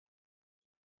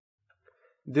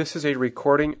This is a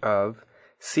recording of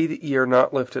See That Ye Are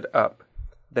Not Lifted Up,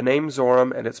 The Name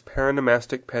Zoram and Its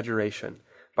Paronomastic Pejoration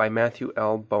by Matthew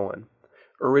L. Bowen,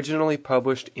 originally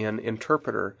published in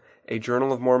Interpreter, a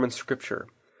Journal of Mormon Scripture,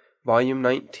 Volume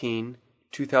 19,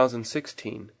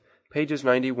 2016, pages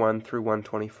 91 through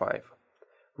 125.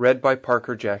 Read by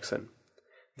Parker Jackson.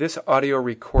 This audio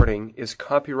recording is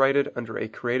copyrighted under a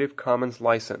Creative Commons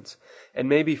license and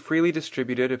may be freely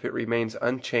distributed if it remains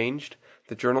unchanged.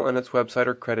 The journal and its website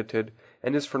are credited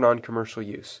and is for non-commercial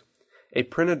use. A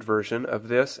printed version of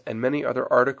this and many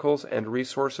other articles and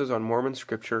resources on Mormon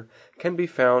Scripture can be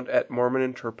found at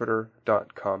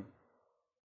mormoninterpreter.com.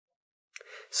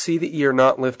 See That Ye Are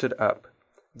Not Lifted Up,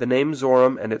 The Name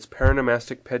Zoram and Its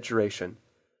Paronomastic Pejoration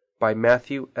by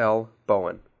Matthew L.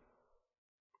 Bowen.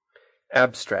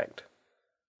 Abstract.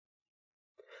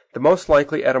 The most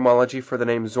likely etymology for the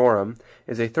name Zoram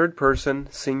is a third-person,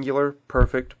 singular,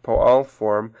 perfect, poal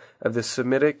form of the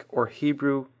Semitic or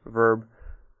Hebrew verb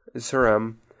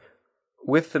Zoram,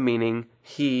 with the meaning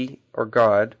he, or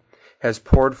God, has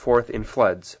poured forth in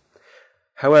floods.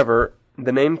 However,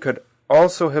 the name could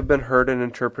also have been heard and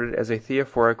interpreted as a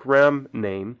theophoric Ram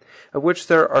name, of which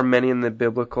there are many in the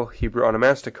biblical Hebrew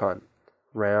onomasticon: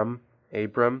 Ram,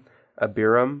 Abram,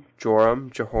 Abiram,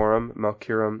 Joram, Jehoram,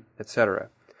 Malkiram, etc.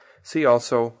 See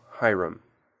also Hiram.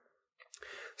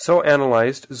 So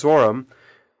analyzed, Zoram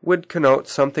would connote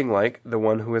something like the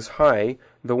one who is high,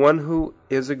 the one who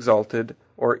is exalted,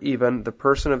 or even the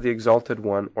person of the exalted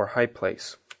one or high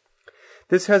place.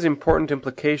 This has important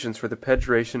implications for the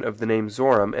pejoration of the name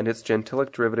Zoram and its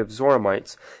gentilic derivative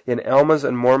Zoramites in Alma's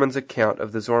and Mormon's account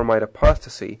of the Zoramite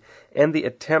apostasy and the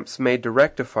attempts made to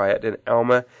rectify it in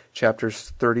Alma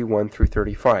chapters 31 through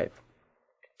 35.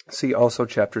 See also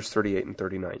chapters 38 and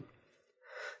 39.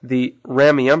 The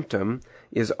ramiumptum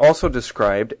is also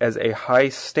described as a high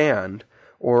stand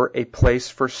or a place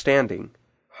for standing,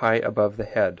 high above the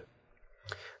head,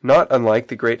 not unlike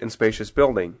the great and spacious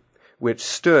building, which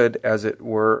stood, as it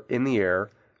were, in the air,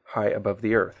 high above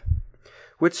the earth,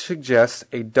 which suggests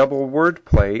a double word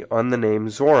play on the name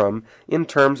Zoram in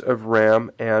terms of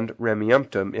ram and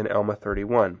ramiumptum in Alma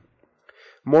 31.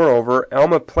 Moreover,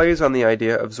 Alma plays on the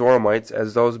idea of Zoramites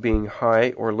as those being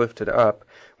high or lifted up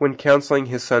when counseling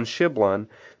his son Shiblon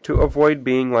to avoid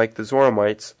being like the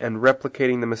Zoramites and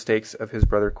replicating the mistakes of his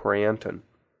brother Corianton.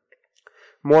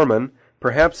 Mormon,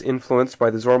 perhaps influenced by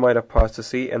the Zoramite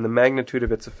apostasy and the magnitude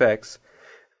of its effects,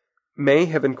 may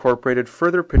have incorporated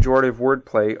further pejorative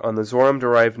wordplay on the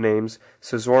Zoram-derived names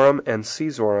Sezoram and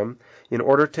Sezoram in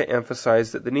order to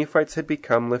emphasize that the Nephites had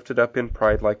become lifted up in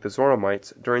pride like the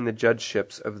Zoramites during the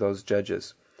judgeships of those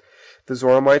judges. The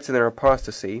Zoramites in their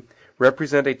apostasy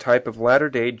represent a type of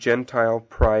latter-day Gentile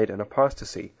pride and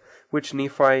apostasy, which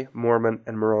Nephi, Mormon,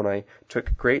 and Moroni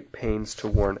took great pains to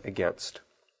warn against.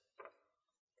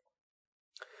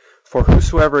 For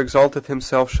whosoever exalteth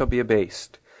himself shall be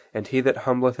abased, and he that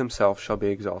humbleth himself shall be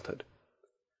exalted.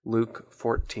 Luke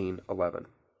 14:11.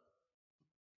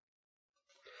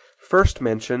 First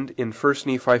mentioned in 1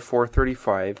 Nephi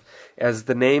 4:35 as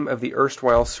the name of the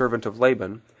erstwhile servant of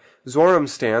Laban, Zoram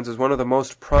stands as one of the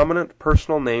most prominent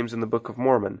personal names in the Book of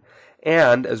Mormon,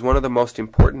 and as one of the most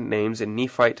important names in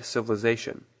Nephite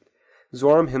civilization.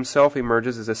 Zoram himself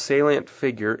emerges as a salient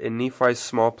figure in Nephi's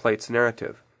small plates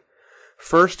narrative.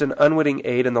 First an unwitting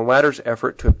aid in the latter's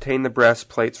effort to obtain the brass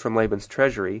plates from Laban's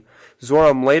treasury,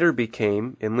 Zoram later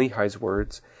became, in Lehi's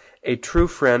words, a true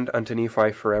friend unto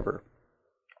Nephi forever.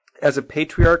 As a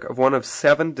patriarch of one of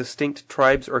 7 distinct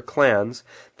tribes or clans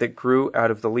that grew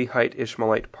out of the Lehite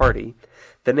Ishmaelite party,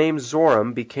 the name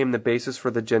Zoram became the basis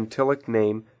for the gentilic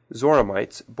name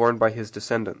Zoramites borne by his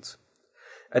descendants.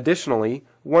 Additionally,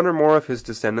 one or more of his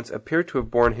descendants appear to have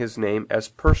borne his name as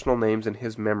personal names in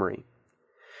his memory.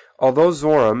 Although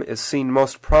Zoram is seen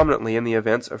most prominently in the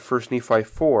events of 1 Nephi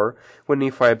 4, when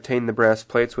Nephi obtained the brass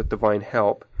plates with divine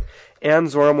help, and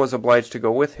Zoram was obliged to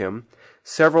go with him,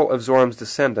 several of Zoram's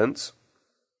descendants,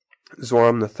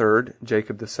 Zoram III,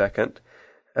 Jacob II,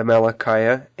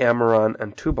 Amalickiah, Ammoron,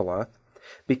 and Tubaloth,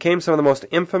 became some of the most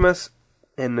infamous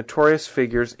and notorious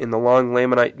figures in the long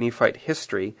Lamanite Nephite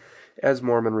history, as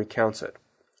Mormon recounts it.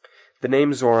 The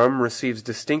name Zoram receives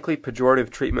distinctly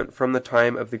pejorative treatment from the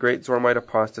time of the great Zoramite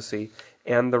apostasy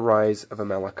and the rise of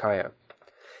Amalickiah.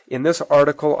 In this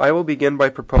article, I will begin by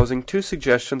proposing 2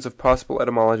 suggestions of possible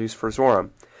etymologies for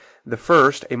Zoram. The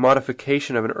first, a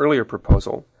modification of an earlier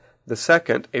proposal. The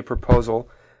second, a proposal,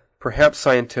 perhaps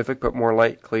scientific but more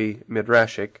likely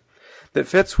midrashic, that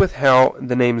fits with how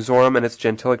the name Zoram and its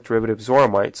gentilic derivative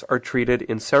Zoramites are treated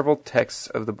in several texts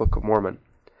of the Book of Mormon.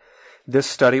 This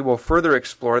study will further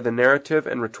explore the narrative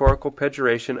and rhetorical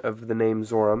pejoration of the name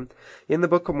Zoram in the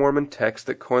Book of Mormon text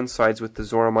that coincides with the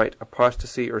Zoramite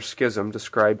apostasy or schism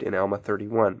described in Alma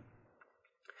 31.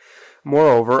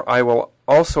 Moreover, I will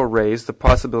also raise the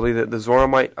possibility that the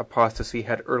Zoramite apostasy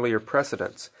had earlier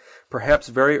precedents, perhaps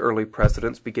very early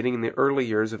precedents beginning in the early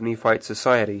years of Nephite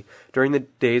society during the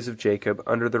days of Jacob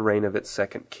under the reign of its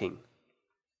second king.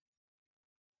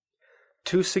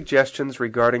 2 suggestions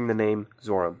regarding the name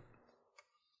Zoram.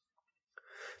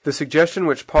 The suggestion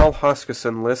which Paul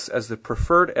Hoskisson lists as the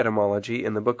preferred etymology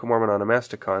in the Book of Mormon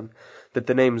Onomasticon, that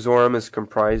the name Zoram is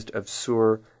comprised of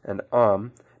Sur and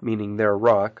Am, meaning their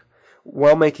rock,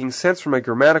 while making sense from a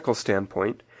grammatical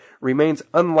standpoint, remains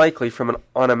unlikely from an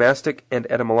onomastic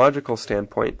and etymological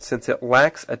standpoint, since it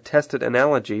lacks attested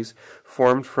analogies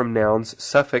formed from nouns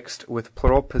suffixed with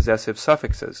plural possessive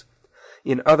suffixes.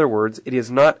 In other words, it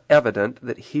is not evident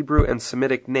that Hebrew and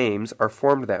Semitic names are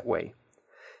formed that way.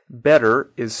 Better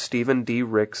is Stephen D.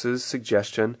 Ricks's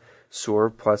suggestion,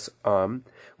 Sur plus Am,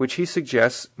 which he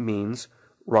suggests means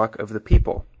rock of the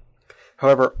people.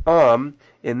 However, Am,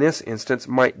 in this instance,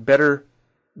 might better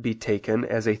be taken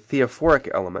as a theophoric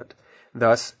element.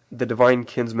 Thus, the divine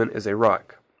kinsman is a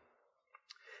rock.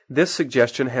 This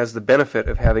suggestion has the benefit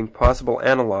of having possible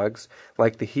analogues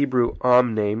like the Hebrew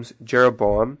Am names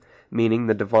Jeroboam, meaning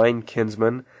the divine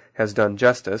kinsman has done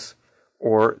justice,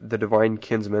 or the divine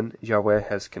kinsman Yahweh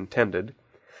has contended,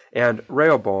 and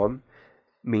Rehoboam,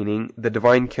 meaning the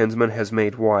divine kinsman has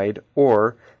made wide,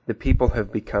 or the people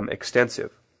have become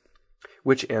extensive,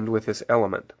 which end with this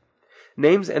element.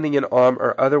 Names ending in Am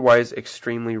are otherwise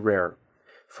extremely rare.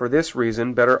 For this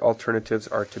reason, better alternatives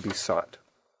are to be sought.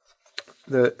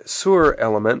 The Sur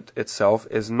element itself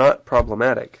is not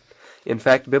problematic. In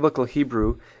fact, Biblical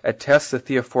Hebrew attests the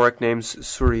theophoric names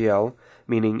Suriel,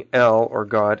 meaning El, or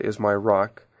God, is my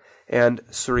rock, and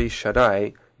Suri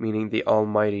Shaddai, meaning the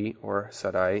Almighty, or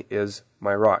Shaddai, is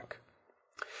my rock.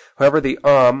 However, the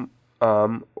Am,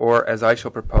 or as I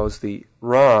shall propose, the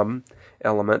Ram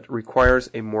element requires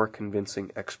a more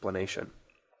convincing explanation.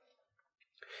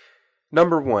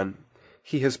 Number 1.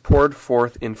 He has poured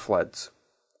forth in floods.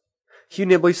 Hugh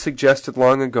Nibley suggested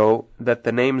long ago that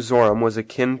the name Zoram was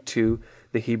akin to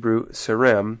the Hebrew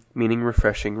Serem, meaning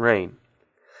refreshing rain.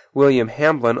 William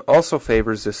Hamblin also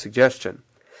favors this suggestion.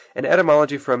 An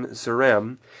etymology from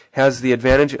Zerem has the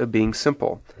advantage of being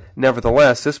simple.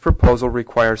 Nevertheless, this proposal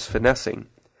requires finessing.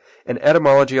 An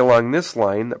etymology along this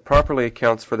line that properly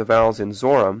accounts for the vowels in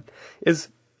Zoram is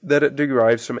that it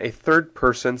derives from a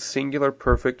third-person singular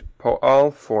perfect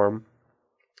poal form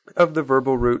of the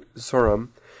verbal root Zoram,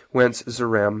 whence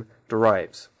Zerem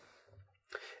derives.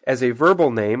 As a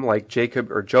verbal name like Jacob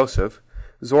or Joseph,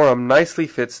 Zoram nicely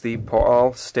fits the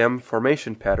poal stem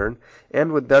formation pattern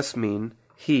and would thus mean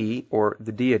he, or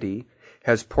the deity,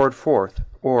 has poured forth,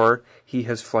 or he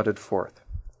has flooded forth.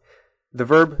 The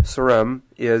verb Zoram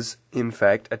is, in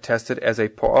fact, attested as a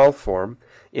poal form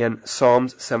in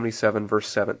Psalms 77, verse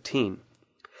 17.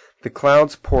 The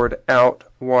clouds poured out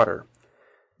water.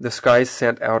 The skies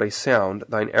sent out a sound.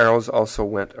 Thine arrows also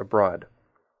went abroad.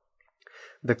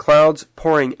 The clouds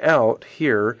pouring out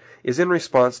here is in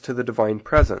response to the divine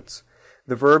presence.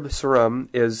 The verb Zoram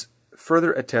is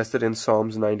further attested in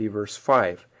Psalms 90, verse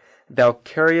 5. Thou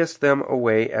carriest them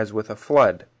away as with a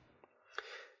flood.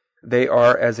 They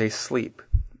are as a sleep.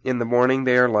 In the morning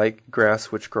they are like grass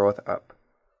which groweth up.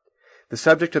 The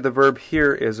subject of the verb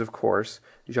here is, of course,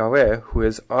 Yahweh, who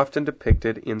is often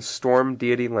depicted in storm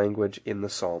deity language in the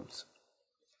Psalms.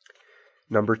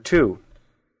 Number 2.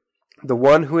 The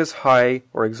one who is high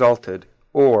or exalted,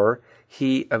 or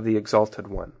he of the exalted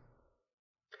one.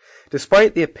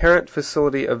 Despite the apparent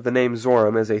facility of the name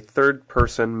Zoram as a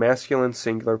third-person masculine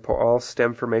singular poal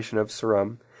stem formation of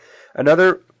Saram,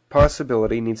 another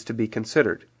possibility needs to be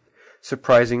considered.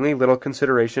 Surprisingly, little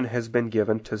consideration has been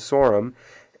given to Zoram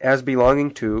as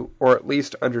belonging to, or at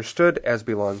least understood as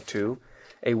belonging to,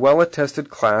 a well-attested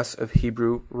class of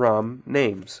Hebrew Ram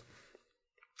names.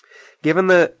 Given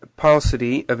the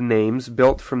paucity of names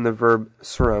built from the verb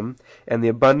Suram and the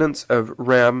abundance of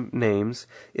Ram names,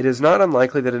 it is not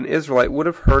unlikely that an Israelite would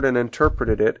have heard and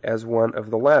interpreted it as one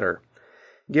of the latter.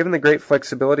 Given the great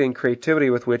flexibility and creativity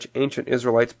with which ancient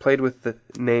Israelites played with the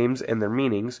names and their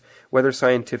meanings, whether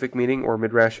scientific meaning or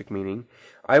midrashic meaning,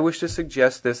 I wish to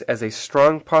suggest this as a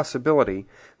strong possibility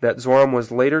that Zoram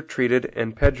was later treated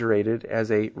and pejorated as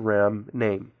a Ram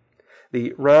name.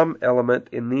 The Ram element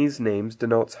in these names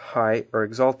denotes high or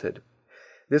exalted.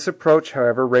 This approach,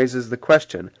 however, raises the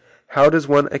question, how does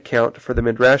one account for the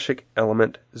midrashic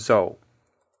element Zo?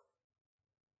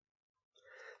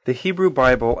 The Hebrew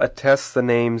Bible attests the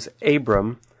names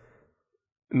Abram,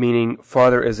 meaning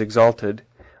father is exalted,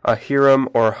 Ahiram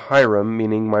or Hiram,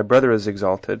 meaning my brother is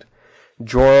exalted,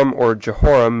 Joram or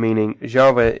Jehoram, meaning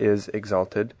Yahweh is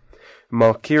exalted,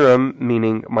 Malkiram,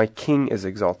 meaning my king is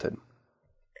exalted.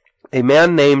 A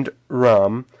man named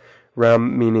Ram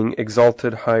meaning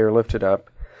exalted, high, or lifted up,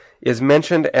 is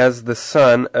mentioned as the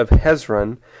son of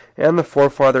Hezron and the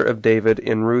forefather of David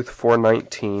in Ruth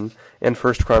 4:19 and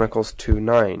 1 Chronicles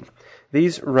 2:9.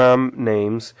 These Ram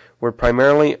names were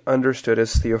primarily understood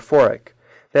as theophoric,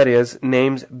 that is,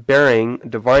 names bearing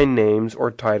divine names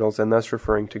or titles and thus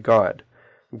referring to God.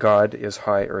 God is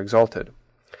high or exalted.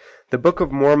 The Book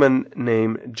of Mormon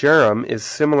name Joram is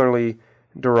similarly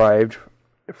derived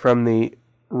from the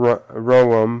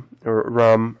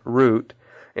Ram root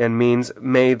and means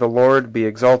may the Lord be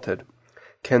exalted.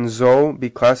 Can Zo be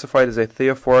classified as a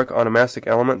theophoric onomastic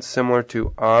element similar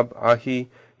to Ab, Ahi,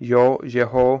 Yo,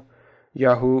 Jeho,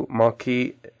 Yahu,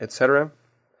 Malki, etc.?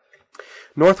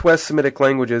 Northwest Semitic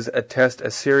languages attest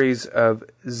a series of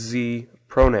Z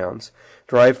pronouns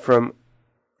derived from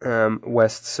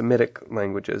West Semitic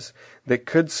languages that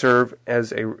could serve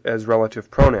as relative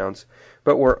pronouns,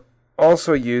 but were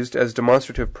also used as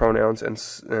demonstrative pronouns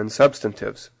and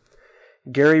substantives.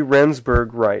 Gary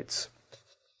Rensburg writes,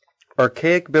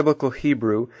 Archaic Biblical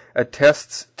Hebrew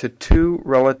attests to two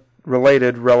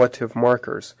related relative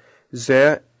markers,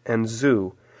 ze and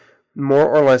zu, more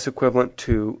or less equivalent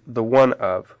to the one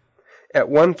of. At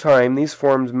one time, these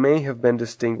forms may have been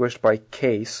distinguished by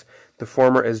case, the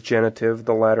former as genitive,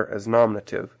 the latter as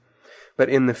nominative. But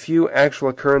in the few actual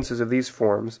occurrences of these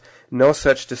forms, no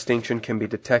such distinction can be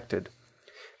detected.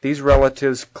 These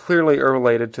relatives clearly are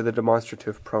related to the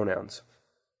demonstrative pronouns.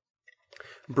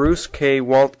 Bruce K.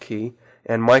 Waltke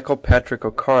and Michael Patrick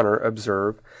O'Connor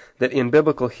observe that in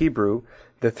Biblical Hebrew,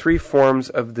 the three forms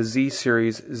of the Z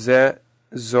series ze,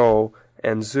 zo,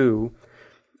 and zu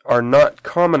are not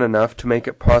common enough to make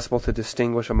it possible to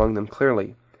distinguish among them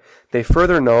clearly. They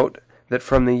further note that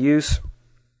from the use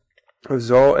of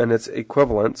zo and its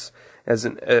equivalents as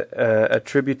an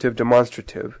attributive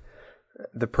demonstrative,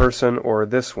 the person or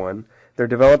this one, there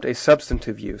developed a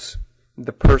substantive use,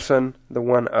 the person, the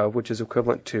one of, which is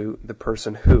equivalent to the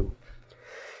person who.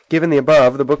 Given the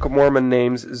above, the Book of Mormon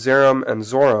names Zoram and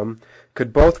Zoram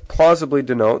could both plausibly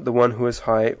denote the one who is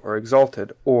high or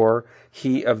exalted, or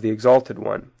he of the exalted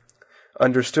one.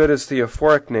 Understood as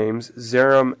theophoric names,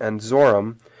 Zoram and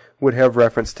Zoram would have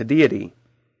reference to deity,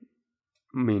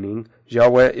 meaning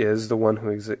Yahweh is the one who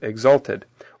is exalted,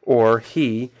 or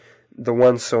he, the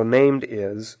one so named,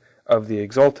 is of the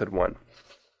exalted one.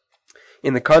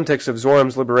 In the context of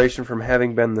Zoram's liberation from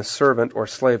having been the servant or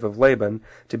slave of Laban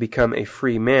to become a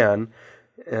free man,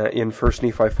 in 1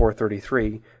 Nephi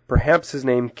 4:33, perhaps his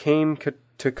name came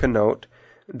to connote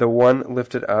the one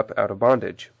lifted up out of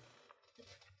bondage.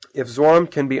 If Zoram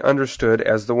can be understood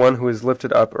as the one who is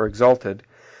lifted up or exalted,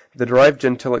 the derived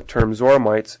gentilic term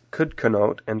Zoramites could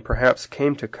connote, and perhaps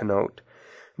came to connote,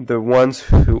 the ones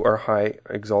who are high,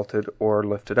 exalted, or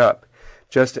lifted up,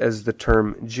 just as the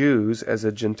term Jews, as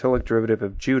a gentilic derivative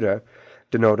of Judah,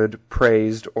 denoted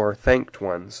praised or thanked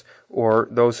ones, or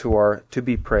those who are to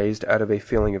be praised out of a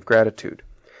feeling of gratitude.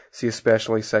 See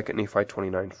especially 2 Nephi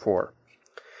 29:4.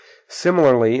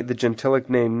 Similarly, the gentilic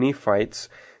name Nephites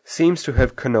seems to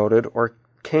have connoted, or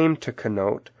came to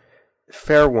connote,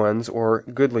 fair ones or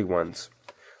goodly ones.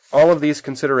 All of these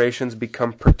considerations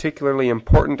become particularly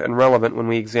important and relevant when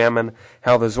we examine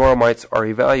how the Zoramites are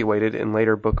evaluated in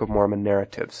later Book of Mormon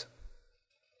narratives.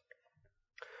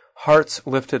 Hearts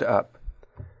lifted up.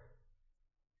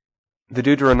 The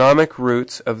Deuteronomic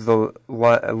roots of the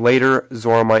later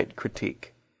Zoramite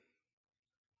critique.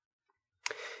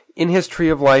 In his Tree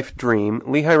of Life dream,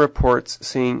 Lehi reports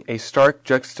seeing a stark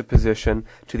juxtaposition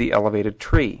to the elevated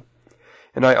tree.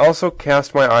 And I also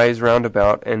cast my eyes round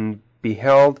about, and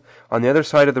beheld on the other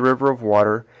side of the river of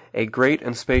water a great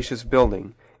and spacious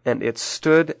building, and it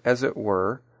stood, as it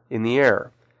were, in the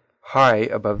air, high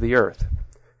above the earth.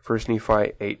 1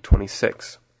 Nephi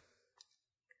 8:26.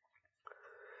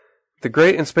 The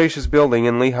great and spacious building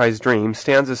in Lehi's dream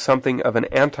stands as something of an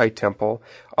anti-temple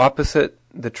opposite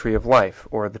the Tree of Life,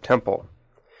 or the temple.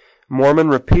 Mormon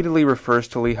repeatedly refers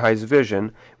to Lehi's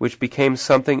vision, which became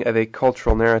something of a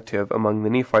cultural narrative among the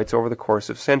Nephites over the course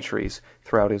of centuries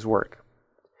throughout his work.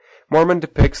 Mormon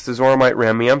depicts the Zoramite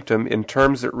Rameumptom in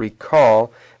terms that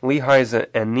recall Lehi's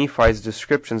and Nephi's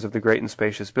descriptions of the great and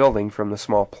spacious building from the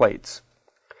small plates.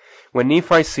 When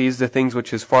Nephi sees the things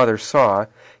which his father saw,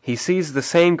 he sees the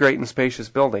same great and spacious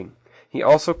building. He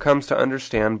also comes to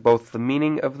understand both the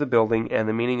meaning of the building and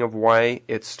the meaning of why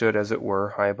it stood, as it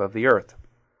were, high above the earth.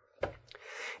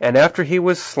 And after he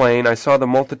was slain, I saw the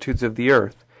multitudes of the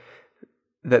earth,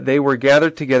 that they were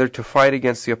gathered together to fight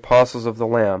against the apostles of the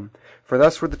Lamb. For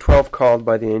thus were the 12 called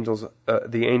by the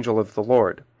angel of the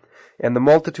Lord. And the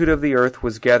multitude of the earth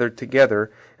was gathered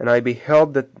together, and I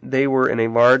beheld that they were in a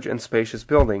large and spacious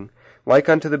building, like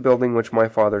unto the building which my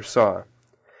father saw.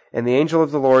 And the angel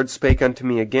of the Lord spake unto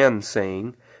me again,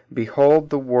 saying, Behold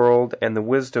the world and the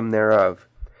wisdom thereof.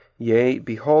 Yea,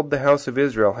 behold, the house of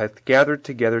Israel hath gathered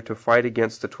together to fight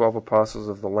against the 12 apostles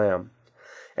of the Lamb.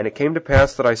 And it came to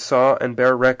pass that I saw and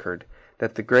bare record,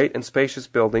 that the great and spacious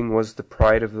building was the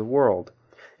pride of the world.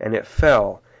 And it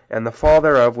fell, and the fall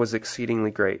thereof was exceedingly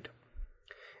great.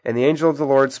 And the angel of the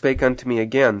Lord spake unto me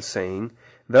again, saying,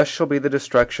 Thus shall be the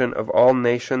destruction of all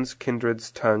nations,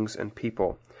 kindreds, tongues, and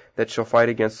people, that shall fight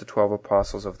against the 12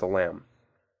 apostles of the Lamb.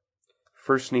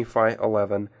 1 Nephi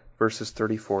 11, verses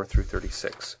 34 through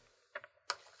 36.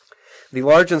 The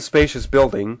large and spacious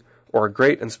building, or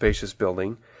great and spacious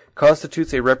building,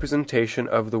 constitutes a representation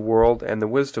of the world and the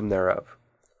wisdom thereof.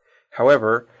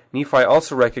 However, Nephi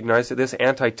also recognized that this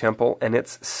anti-temple and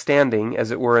its standing, as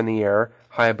it were, in the air,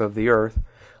 high above the earth,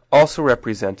 also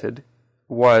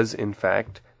was, in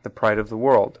fact, the pride of the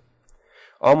world.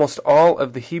 Almost all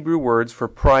of the Hebrew words for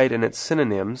pride and its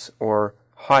synonyms, or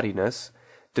haughtiness,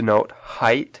 denote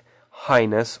height,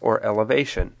 highness, or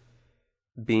elevation,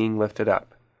 being lifted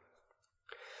up.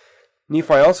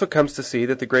 Nephi also comes to see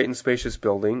that the great and spacious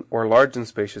building, or large and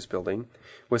spacious building,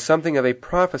 was something of a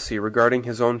prophecy regarding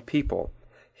his own people,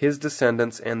 his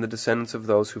descendants and the descendants of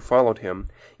those who followed him,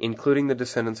 including the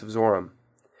descendants of Zoram.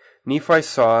 Nephi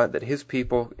saw that his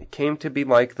people came to be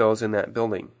like those in that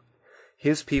building.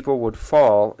 His people would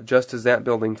fall just as that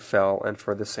building fell, and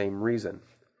for the same reason,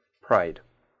 pride.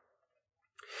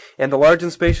 And the large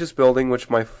and spacious building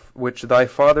which thy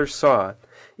father saw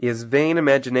is vain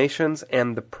imaginations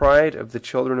and the pride of the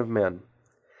children of men.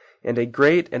 And a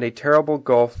great and a terrible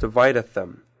gulf divideth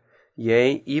them.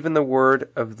 Yea, even the word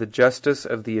of the justice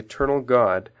of the eternal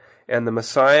God, and the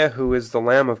Messiah who is the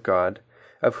Lamb of God,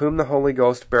 of whom the Holy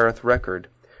Ghost beareth record,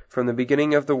 from the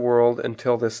beginning of the world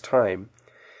until this time,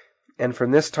 and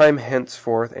from this time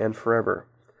henceforth and forever.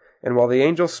 And while the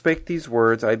angel spake these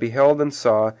words, I beheld and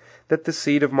saw that the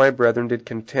seed of my brethren did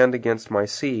contend against my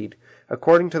seed,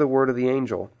 according to the word of the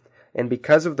angel. And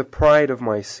because of the pride of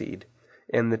my seed,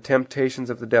 and the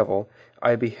temptations of the devil,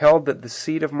 I beheld that the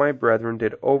seed of my brethren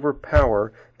did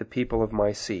overpower the people of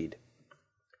my seed.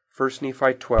 1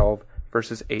 Nephi 12,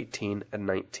 verses 18 and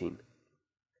 19.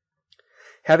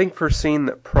 Having foreseen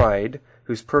that pride,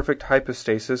 whose perfect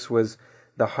hypostasis was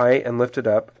the high and lifted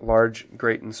up, large,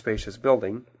 great, and spacious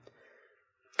building,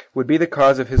 would be the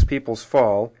cause of his people's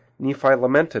fall, Nephi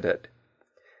lamented it.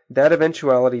 That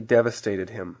eventuality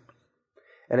devastated him.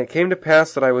 And it came to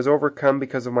pass that I was overcome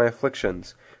because of my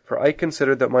afflictions, for I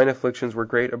considered that mine afflictions were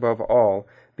great above all,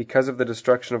 because of the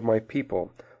destruction of my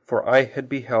people, for I had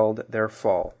beheld their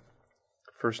fall.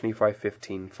 1 Nephi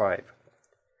 15:5.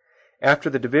 After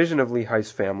the division of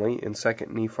Lehi's family in 2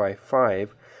 Nephi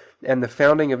 5, and the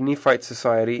founding of Nephite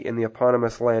society in the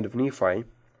eponymous land of Nephi,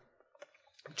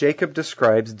 Jacob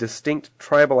describes distinct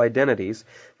tribal identities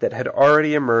that had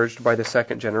already emerged by the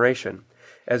second generation,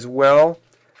 as well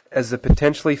as the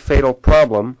potentially fatal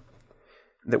problem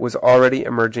that was already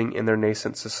emerging in their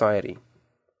nascent society.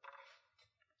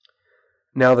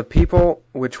 Now the people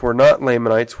which were not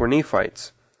Lamanites were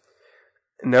Nephites.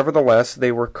 Nevertheless,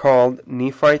 they were called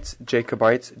Nephites,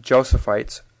 Jacobites,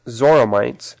 Josephites,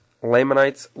 Zoramites,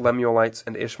 Lamanites, Lemuelites,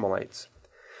 and Ishmaelites.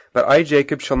 But I,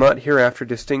 Jacob, shall not hereafter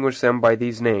distinguish them by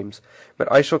these names,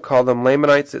 but I shall call them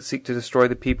Lamanites that seek to destroy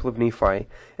the people of Nephi,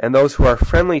 and those who are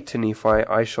friendly to Nephi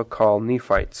I shall call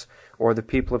Nephites, or the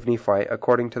people of Nephi,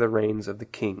 according to the reigns of the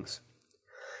kings.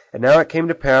 And now it came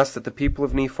to pass that the people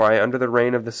of Nephi, under the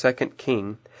reign of the second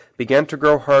king, began to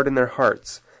grow hard in their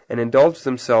hearts, and indulged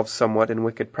themselves somewhat in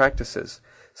wicked practices,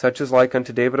 such as like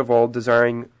unto David of old,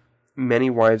 desiring many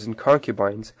wives and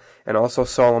concubines, and also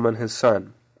Solomon his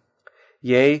son.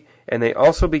 Yea, and they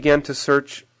also began to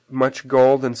search much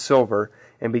gold and silver,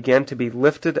 and began to be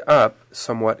lifted up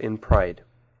somewhat in pride.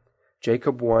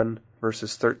 Jacob 1,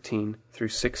 verses 13 through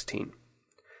 16.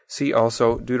 See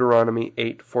also Deuteronomy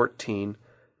 8:14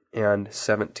 and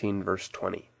 17, verse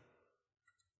 20.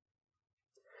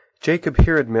 Jacob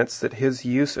here admits that his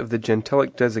use of the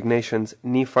gentilic designations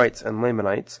Nephites and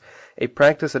Lamanites, a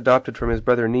practice adopted from his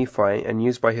brother Nephi and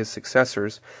used by his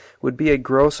successors, would be a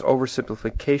gross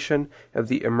oversimplification of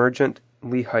the emergent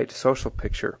Lehite social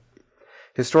picture.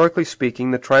 Historically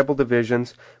speaking, the tribal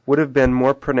divisions would have been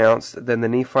more pronounced than the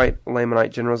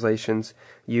Nephite-Lamanite generalizations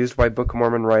used by Book of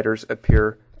Mormon writers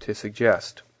appear to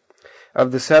suggest.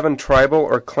 Of the 7 tribal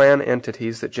or clan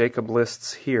entities that Jacob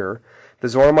lists here, The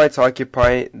Zoramites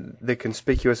occupy the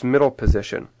conspicuous middle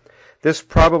position. This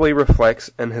probably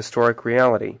reflects an historic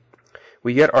reality.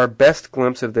 We get our best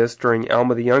glimpse of this during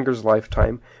Alma the Younger's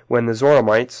lifetime, when the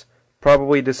Zoramites,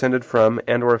 probably descended from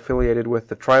and or affiliated with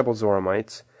the tribal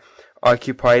Zoramites,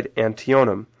 occupied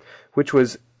Antionum, which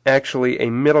was actually a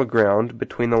middle ground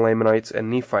between the Lamanites and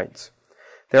Nephites.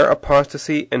 Their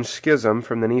apostasy and schism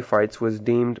from the Nephites was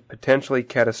deemed potentially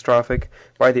catastrophic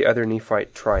by the other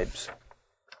Nephite tribes.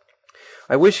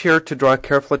 I wish here to draw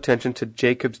careful attention to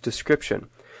Jacob's description,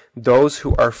 those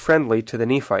who are friendly to the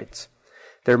Nephites.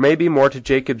 There may be more to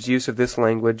Jacob's use of this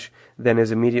language than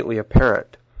is immediately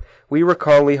apparent. We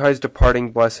recall Lehi's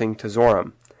departing blessing to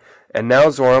Zoram. And now,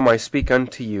 Zoram, I speak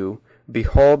unto you,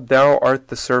 behold, thou art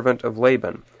the servant of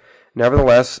Laban.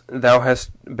 Nevertheless, thou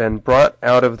hast been brought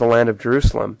out of the land of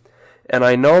Jerusalem, and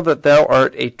I know that thou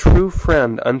art a true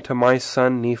friend unto my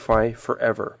son Nephi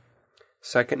forever.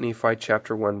 2 Nephi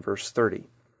chapter 1, verse 30.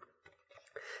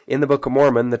 In the Book of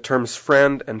Mormon, the terms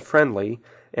friend and friendly,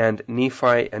 and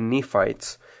Nephi and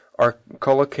Nephites, are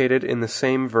collocated in the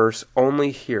same verse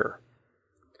only here.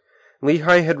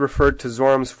 Lehi had referred to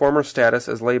Zoram's former status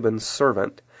as Laban's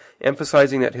servant,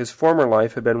 emphasizing that his former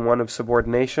life had been one of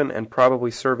subordination and probably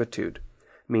servitude,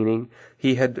 meaning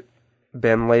he had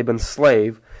been Laban's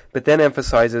slave, but then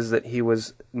emphasizes that he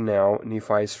was now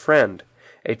Nephi's friend,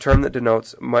 a term that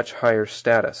denotes much higher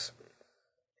status.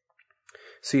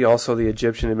 See also the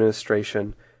Egyptian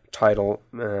administration title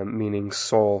meaning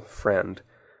sole friend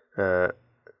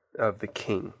of the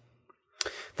king.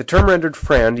 The term rendered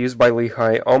friend used by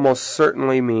Lehi almost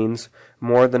certainly means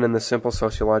more than in the simple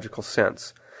sociological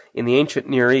sense. In the ancient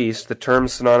Near East, the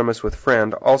terms synonymous with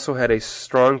friend also had a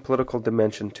strong political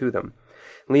dimension to them.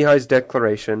 Lehi's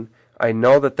declaration, I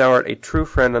know that thou art a true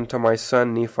friend unto my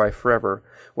son Nephi forever,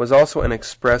 was also an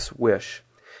express wish.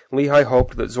 Lehi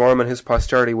hoped that Zoram and his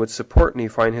posterity would support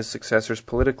Nephi and his successors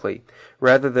politically,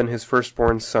 rather than his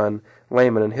firstborn son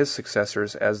Laman and his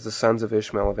successors, as the sons of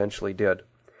Ishmael eventually did.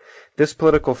 This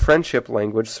political friendship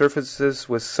language surfaces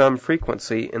with some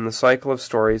frequency in the cycle of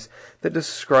stories that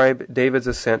describe David's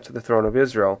ascent to the throne of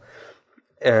Israel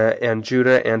and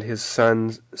Judah and his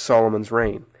son Solomon's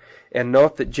reign. And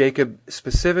note that Jacob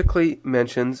specifically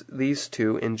mentions these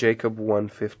two in Jacob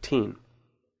 1:15.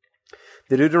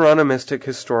 The Deuteronomistic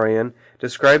historian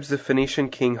describes the Phoenician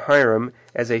king Hiram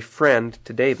as a friend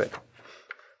to David.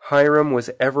 Hiram was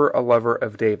ever a lover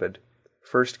of David.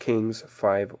 1 Kings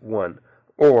 5:1.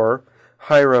 Or,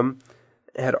 Hiram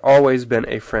had always been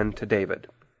a friend to David.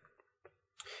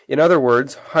 In other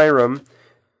words, Hiram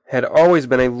had always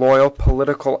been a loyal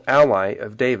political ally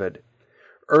of David.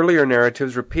 Earlier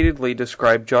narratives repeatedly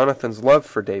describe Jonathan's love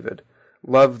for David,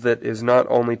 love that is not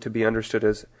only to be understood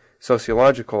as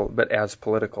sociological, but as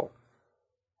political.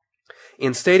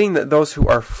 In stating that those who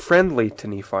are friendly to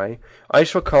Nephi, I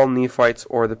shall call Nephites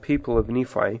or the people of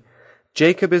Nephi,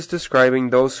 Jacob is describing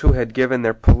those who had given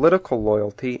their political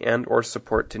loyalty and or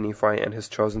support to Nephi and his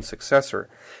chosen successor,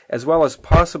 as well as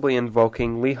possibly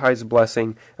invoking Lehi's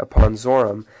blessing upon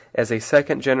Zoram as a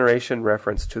second-generation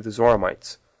reference to the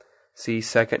Zoramites. See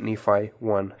 2 Nephi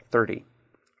 1:30.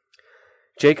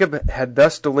 Jacob had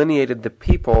thus delineated the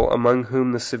people among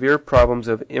whom the severe problems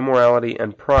of immorality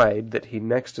and pride that he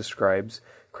next describes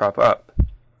crop up.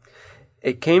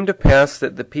 It came to pass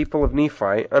that the people of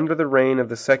Nephi, under the reign of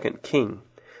the second king,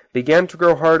 began to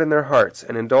grow hard in their hearts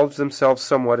and indulge themselves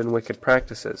somewhat in wicked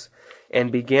practices,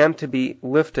 and began to be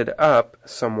lifted up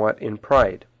somewhat in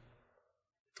pride.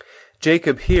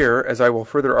 Jacob here, as I will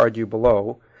further argue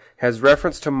below, has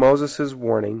reference to Moses'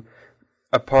 warning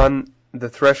upon the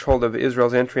threshold of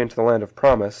Israel's entry into the land of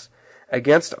promise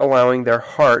against allowing their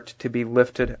heart to be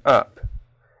lifted up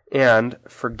and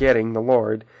forgetting the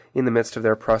Lord in the midst of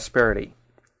their prosperity.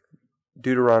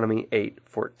 Deuteronomy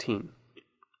 8:14.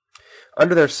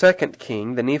 Under their second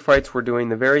king, the Nephites were doing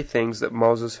the very things that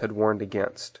Moses had warned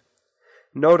against.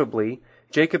 Notably,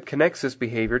 Jacob connects this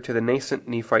behavior to the nascent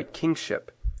Nephite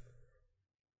kingship.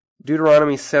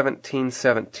 Deuteronomy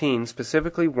 17:17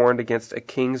 specifically warned against a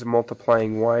king's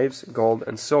multiplying wives, gold,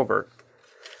 and silver.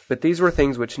 But these were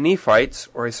things which Nephites,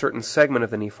 or a certain segment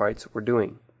of the Nephites, were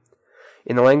doing.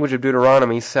 In the language of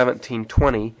Deuteronomy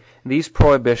 17:20, these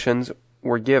prohibitions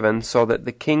were given so that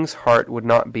the king's heart would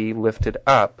not be lifted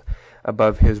up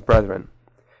above his brethren.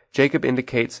 Jacob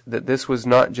indicates that this was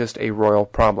not just a royal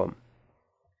problem.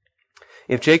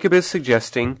 If Jacob is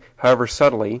suggesting, however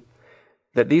subtly,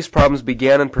 that these problems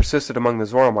began and persisted among the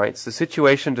Zoramites, the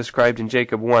situation described in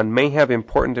Jacob 1 may have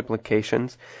important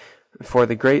implications for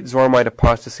the great Zoramite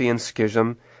apostasy and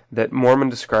schism that Mormon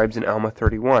describes in Alma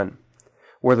 31.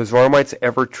 Were the Zoramites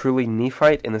ever truly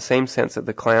Nephite in the same sense that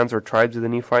the clans or tribes of the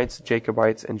Nephites,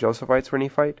 Jacobites, and Josephites were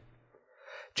Nephite?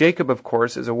 Jacob, of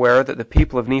course, is aware that the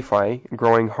people of Nephi,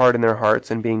 growing hard in their hearts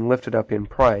and being lifted up in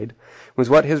pride, was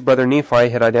what his brother Nephi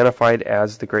had identified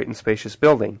as the great and spacious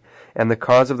building, and the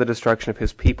cause of the destruction of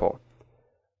his people,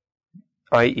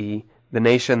 i.e., the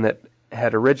nation that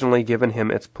had originally given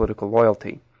him its political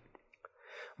loyalty.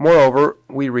 Moreover,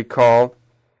 we recall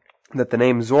that the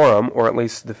name Zoram, or at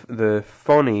least the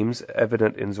phonemes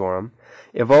evident in Zoram,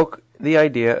 evoke the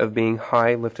idea of being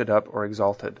high, lifted up, or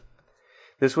exalted.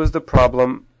 This was the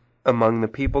problem among the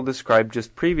people described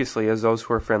just previously as those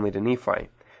who were friendly to Nephi,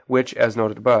 which, as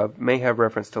noted above, may have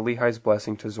reference to Lehi's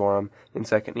blessing to Zoram in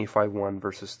 2 Nephi 1,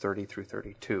 verses 30 through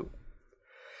 32.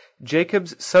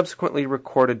 Jacob's subsequently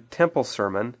recorded temple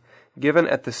sermon, given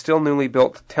at the still newly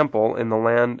built temple in the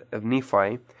land of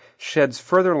Nephi, sheds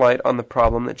further light on the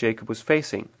problem that Jacob was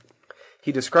facing.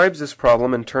 He describes this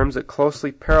problem in terms that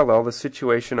closely parallel the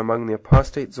situation among the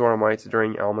apostate Zoramites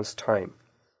during Alma's time.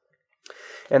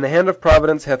 And the hand of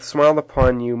providence hath smiled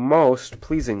upon you most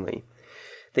pleasingly,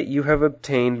 that you have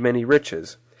obtained many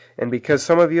riches. And because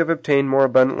some of you have obtained more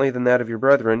abundantly than that of your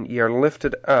brethren, ye are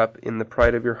lifted up in the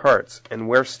pride of your hearts, and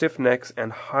wear stiff necks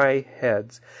and high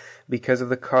heads, because of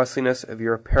the costliness of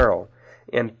your apparel,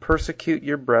 and persecute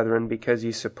your brethren, because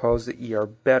ye suppose that ye are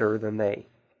better than they.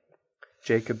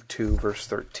 Jacob 2, verse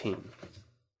 13.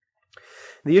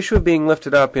 The issue of being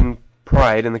lifted up in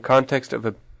pride in the context of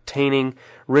obtaining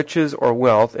riches or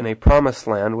wealth in a promised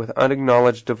land with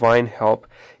unacknowledged divine help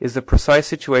is the precise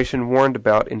situation warned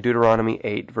about in Deuteronomy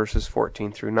 8, verses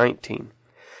 14 through 19.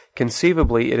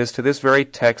 Conceivably, it is to this very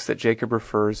text that Jacob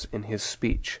refers in his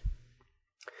speech.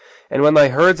 And when thy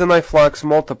herds and thy flocks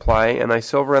multiply, and thy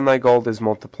silver and thy gold is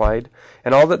multiplied,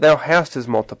 and all that thou hast is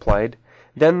multiplied,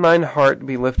 then thine heart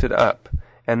be lifted up,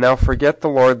 and thou forget the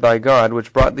Lord thy God,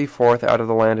 which brought thee forth out of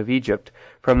the land of Egypt,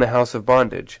 from the house of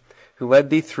bondage, who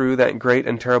led thee through that great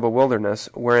and terrible wilderness,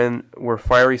 wherein were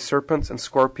fiery serpents and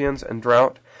scorpions and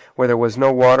drought, where there was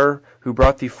no water, who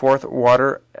brought thee forth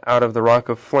water out of the rock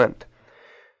of flint,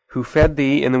 who fed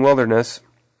thee in the wilderness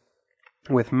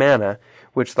with manna,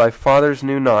 which thy fathers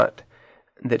knew not,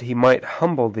 that he might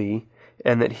humble thee,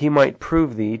 and that he might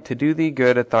prove thee, to do thee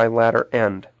good at thy latter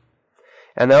end.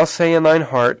 And thou say in thine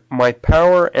heart, My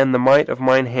power and the might of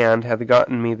mine hand hath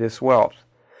gotten me this wealth.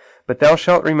 But thou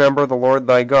shalt remember the Lord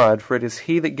thy God, for it is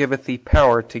he that giveth thee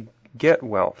power to get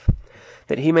wealth,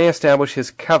 that he may establish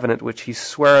his covenant which he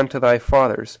sware unto thy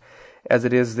fathers, as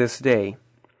it is this day.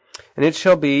 And it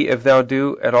shall be, if thou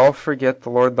do at all forget the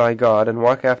Lord thy God, and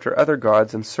walk after other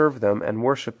gods, and serve them, and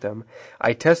worship them,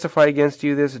 I testify against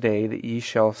you this day that ye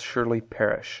shall surely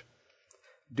perish.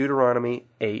 Deuteronomy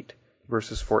 8,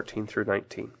 verses 14 through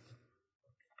 19.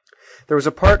 There was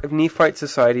a part of Nephite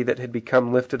society that had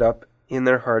become lifted up in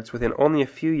their hearts within only a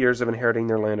few years of inheriting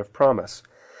their land of promise.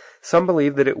 Some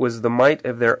believed that it was the might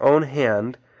of their own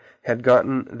hand had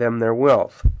gotten them their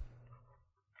wealth,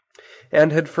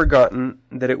 and had forgotten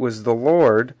that it was the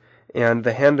Lord and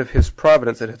the hand of his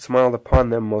providence that had smiled upon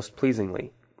them most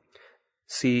pleasingly.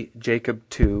 See Jacob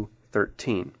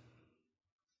 2:13.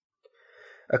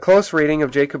 A close reading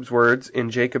of Jacob's words in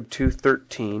Jacob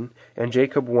 2:13 and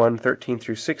Jacob 1:13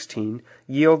 through 16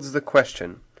 yields the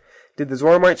question: did the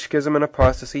Zoramite schism and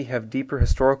apostasy have deeper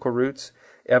historical roots,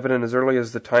 evident as early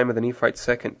as the time of the Nephite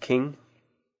second king?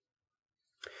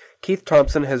 Keith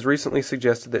Thompson has recently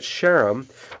suggested that Sharam,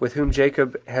 with whom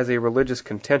Jacob has a religious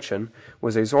contention,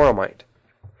 was a Zoramite.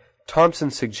 Thompson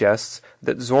suggests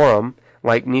that Zoram,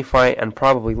 like Nephi and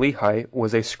probably Lehi,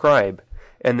 was a scribe,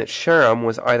 and that Sharam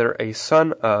was either a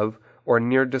son of or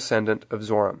near descendant of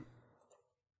Zoram.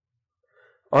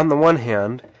 On the one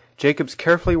hand, Jacob's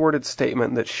carefully worded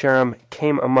statement that Sharam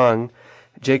came among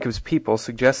Jacob's people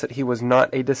suggests that he was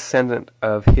not a descendant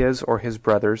of his or his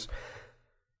brothers,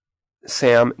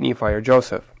 Sam, Nephi, or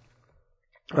Joseph.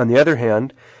 On the other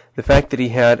hand, the fact that he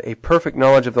had a perfect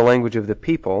knowledge of the language of the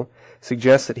people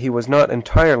suggests that he was not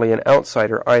entirely an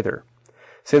outsider either.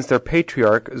 Since their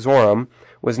patriarch, Zoram,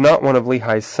 was not one of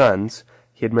Lehi's sons,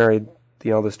 he had married the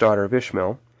eldest daughter of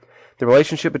Ishmael, the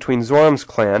relationship between Zoram's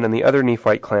clan and the other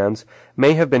Nephite clans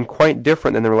may have been quite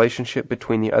different than the relationship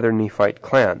between the other Nephite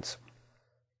clans,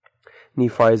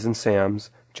 Nephi's and Sam's,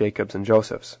 Jacob's and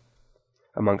Joseph's,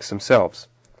 amongst themselves.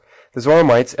 The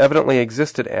Zoramites evidently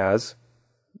existed as,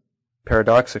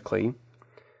 paradoxically,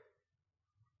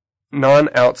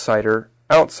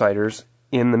 outsiders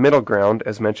in the middle ground,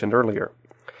 as mentioned earlier.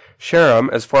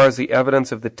 Sharam, as far as the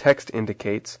evidence of the text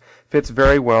indicates, fits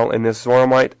very well in this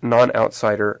Zoramite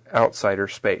outsider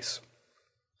space.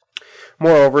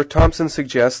 Moreover, Thompson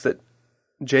suggests that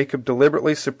Jacob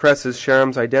deliberately suppresses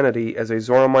Sham's identity as a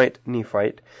Zoramite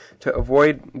Nephite to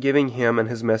avoid giving him and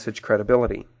his message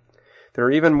credibility. There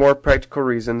are even more practical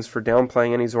reasons for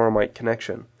downplaying any Zoramite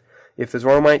connection. If the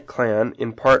Zoramite clan,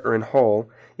 in part or in whole,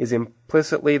 is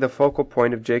implicitly the focal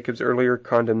point of Jacob's earlier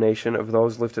condemnation of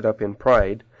those lifted up in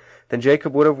pride, then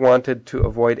Jacob would have wanted to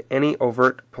avoid any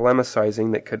overt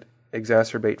polemicizing that could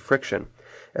exacerbate friction,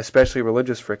 especially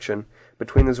religious friction,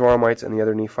 between the Zoramites and the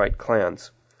other Nephite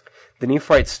clans. The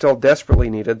Nephites still desperately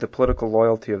needed the political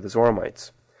loyalty of the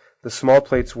Zoramites. The small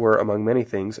plates were, among many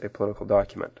things, a political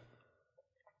document.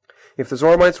 If the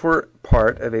Zoramites were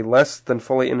part of a less than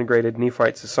fully integrated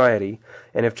Nephite society,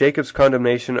 and if Jacob's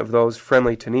condemnation of those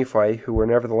friendly to Nephi, who were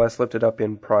nevertheless lifted up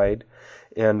in pride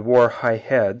and wore high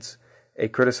heads, a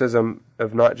criticism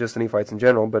of not just the Nephites in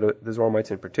general, but the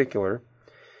Zoramites in particular,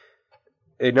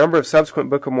 a number of subsequent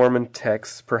Book of Mormon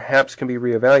texts perhaps can be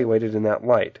reevaluated in that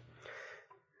light.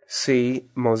 See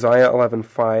Mosiah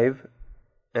 11:5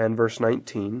 and verse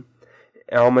 19,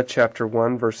 Alma chapter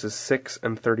 1 verses 6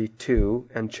 and 32,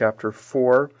 and chapter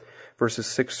 4 verses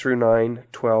 6 through 9,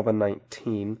 12 and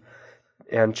 19,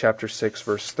 and chapter 6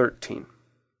 verse 13.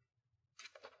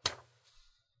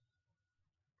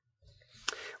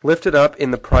 Lifted up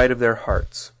in the pride of their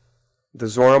hearts. The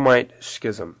Zoramite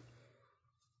Schism.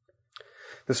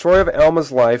 The story of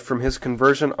Alma's life from his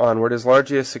conversion onward is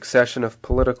largely a succession of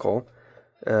political,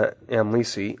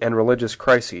 amlesi, and religious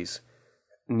crises,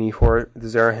 Nehor, the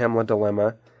Zarahemla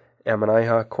dilemma,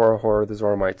 Ammonihah, Korihor, the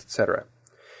Zoramites, etc.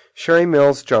 Sherry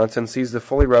Mills Johnson sees the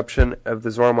full eruption of the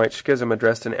Zoramite Schism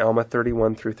addressed in Alma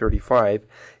 31 through 35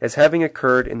 as having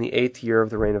occurred in the 8th year of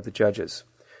the reign of the judges.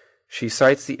 She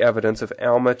cites the evidence of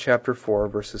Alma chapter 4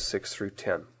 verses 6 through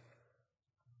 10.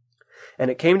 And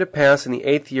it came to pass in the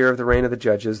 8th year of the reign of the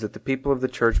judges that the people of the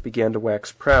church began to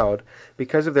wax proud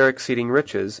because of their exceeding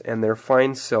riches, and their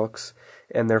fine silks,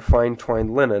 and their fine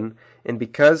twined linen, and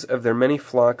because of their many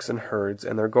flocks and herds,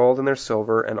 and their gold and their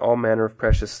silver, and all manner of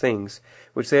precious things,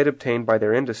 which they had obtained by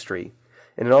their industry.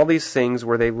 And in all these things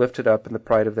were they lifted up in the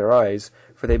pride of their eyes,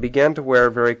 for they began to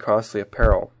wear very costly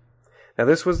apparel. Now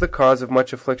this was the cause of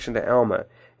much affliction to Alma,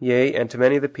 yea, and to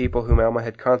many of the people whom Alma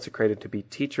had consecrated to be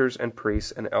teachers and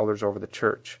priests and elders over the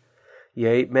church.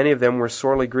 Yea, many of them were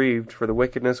sorely grieved for the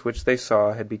wickedness which they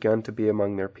saw had begun to be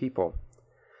among their people.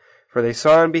 For they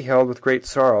saw and beheld with great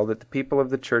sorrow that the people of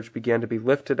the church began to be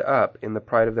lifted up in the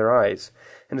pride of their eyes,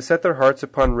 and to set their hearts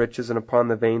upon riches and upon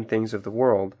the vain things of the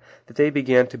world, that they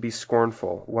began to be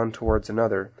scornful one towards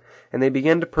another, and they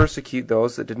began to persecute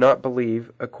those that did not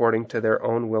believe according to their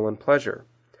own will and pleasure.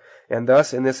 And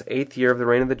thus in this 8th year of the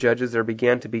reign of the judges there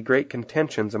began to be great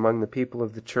contentions among the people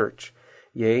of the church.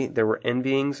 Yea, there were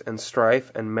envyings and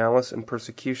strife and malice and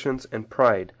persecutions and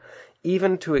pride,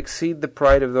 even to exceed the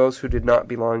pride of those who did not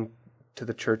belong to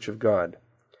the church of God.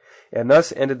 And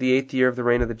thus ended the 8th year of the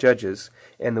reign of the judges,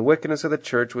 and the wickedness of the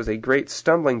church was a great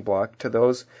stumbling block to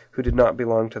those who did not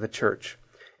belong to the church.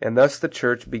 And thus the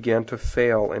church began to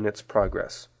fail in its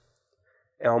progress.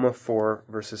 Alma 4,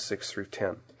 verses 6 through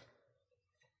 10.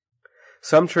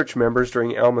 Some church members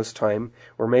during Alma's time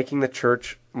were making the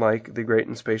church like the great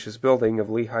and spacious building of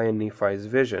Lehi and Nephi's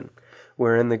vision,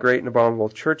 wherein the great and abominable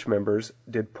church members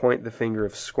did point the finger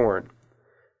of scorn.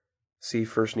 See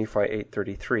 1 Nephi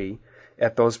 8:33,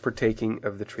 at those partaking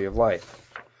of the tree of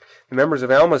life. The members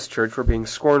of Alma's church were being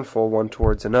scornful one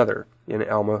towards another, in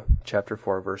Alma chapter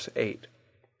 4, verse 8.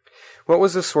 What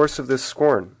was the source of this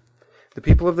scorn? The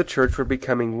people of the church were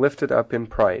becoming lifted up in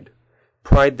pride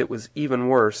that was even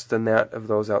worse than that of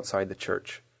those outside the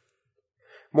church.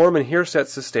 Mormon here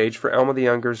sets the stage for Alma the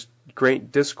Younger's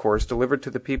great discourse delivered to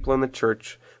the people in the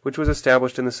church, which was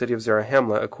established in the city of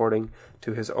Zarahemla according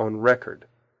to his own record.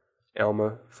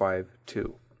 Alma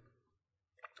 5:2.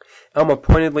 Alma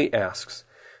pointedly asks,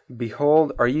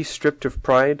 Behold, are ye stripped of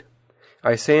pride?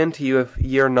 I say unto you, if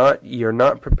ye are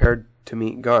not prepared to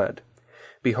meet God.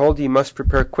 Behold, ye must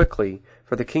prepare quickly,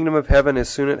 for the kingdom of heaven is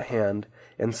soon at hand,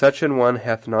 and such an one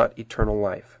hath not eternal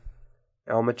life.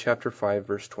 Alma chapter 5,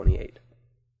 verse 28.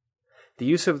 The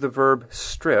use of the verb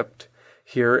stripped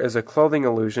here is a clothing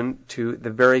allusion to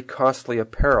the very costly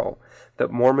apparel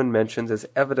that Mormon mentions as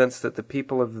evidence that the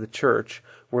people of the church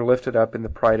were lifted up in the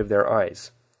pride of their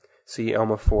eyes. See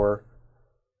Alma 4,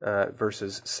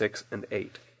 verses 6 and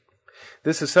 8.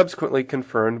 This is subsequently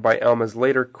confirmed by Alma's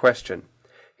later question,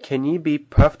 Can ye be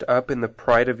puffed up in the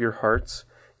pride of your hearts?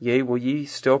 Yea, will ye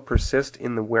still persist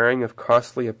in the wearing of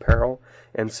costly apparel,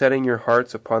 and setting your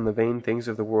hearts upon the vain things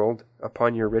of the world,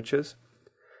 upon your riches?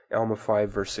 Alma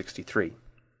 5, verse 63.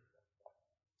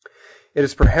 It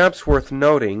is perhaps worth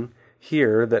noting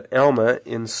here that Alma,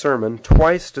 in sermon,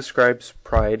 twice describes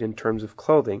pride in terms of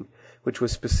clothing, which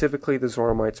was specifically the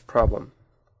Zoramites' problem.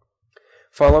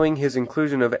 Following his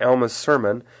inclusion of Alma's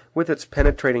sermon, with its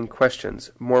penetrating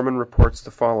questions, Mormon reports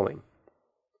the following.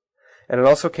 And it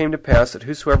also came to pass that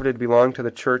whosoever did belong to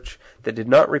the church that did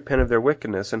not repent of their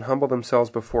wickedness and humble themselves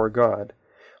before God,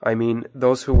 I mean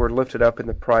those who were lifted up in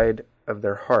the pride of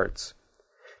their hearts,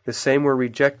 the same were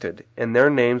rejected, and their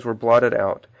names were blotted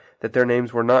out, that their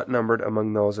names were not numbered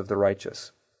among those of the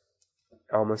righteous.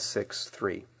 Alma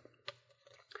 6:3.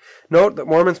 Note that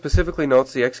Mormon specifically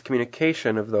notes the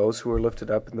excommunication of those who were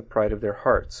lifted up in the pride of their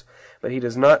hearts, but he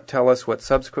does not tell us what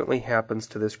subsequently happens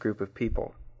to this group of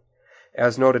people.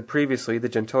 As noted previously, the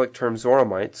gentilic term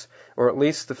Zoramites, or at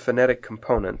least the phonetic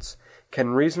components, can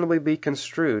reasonably be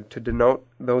construed to denote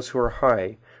those who are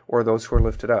high, or those who are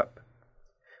lifted up.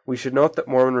 We should note that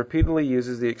Mormon repeatedly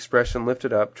uses the expression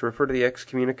lifted up to refer to the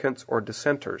excommunicants or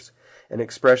dissenters, an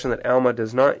expression that Alma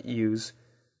does not use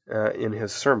in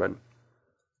his sermon,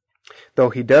 though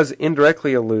he does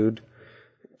indirectly allude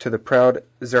to the proud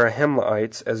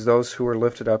Zarahemlaites as those who were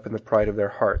lifted up in the pride of their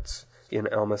hearts, in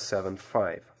Alma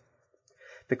 7:5.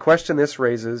 The question this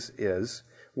raises is,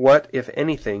 what, if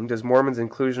anything, does Mormon's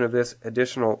inclusion of this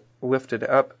additional lifted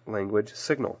up language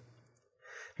signal?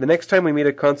 The next time we meet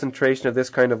a concentration of this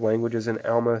kind of language is in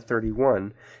Alma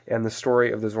 31 and the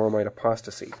story of the Zoramite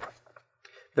apostasy.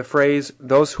 The phrase,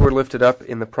 those who are lifted up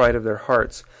in the pride of their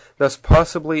hearts, thus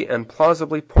possibly and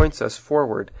plausibly points us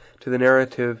forward to the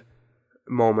narrative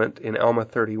moment in Alma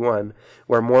 31,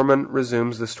 where Mormon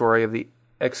resumes the story of the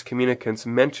excommunicants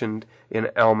mentioned in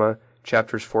Alma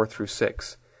chapters 4 through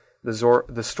 6,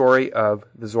 the story of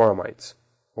the Zoramites,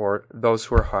 or those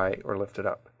who are high or lifted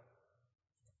up.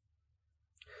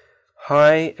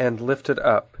 High and lifted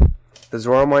up, the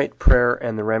Zoramite prayer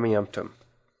and the Rameumptom.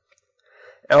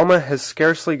 Alma has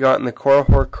scarcely gotten the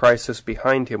Korihor crisis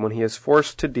behind him when he is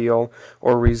forced to deal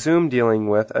or resume dealing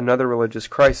with another religious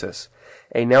crisis,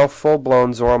 a now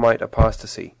full-blown Zoramite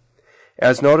apostasy.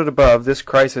 As noted above, this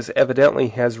crisis evidently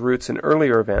has roots in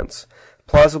earlier events,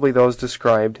 plausibly those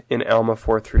described in Alma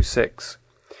 4 through 6.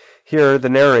 Here, the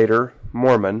narrator,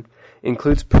 Mormon,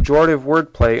 includes pejorative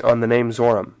wordplay on the name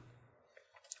Zoram.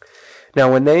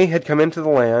 Now when they had come into the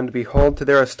land, behold, to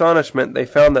their astonishment they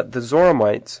found that the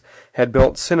Zoramites had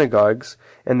built synagogues,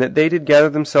 and that they did gather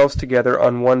themselves together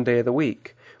on one day of the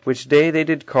week, which day they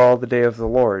did call the day of the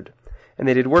Lord. And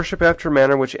they did worship after a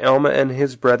manner which Alma and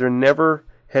his brethren never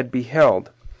had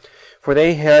beheld. For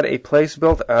they had a place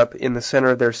built up in the center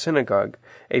of their synagogue,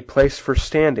 a place for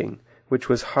standing, which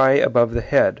was high above the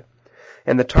head.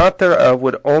 And the top thereof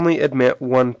would only admit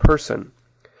one person.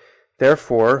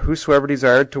 Therefore, whosoever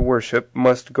desired to worship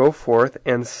must go forth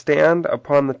and stand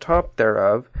upon the top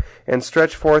thereof, and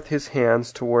stretch forth his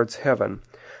hands towards heaven,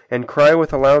 and cry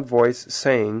with a loud voice,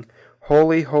 saying,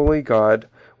 Holy, holy God,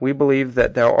 we believe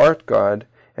that thou art God,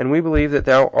 and we believe that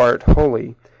thou art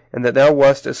holy, and that thou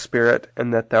wast a spirit,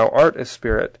 and that thou art a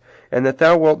spirit, and that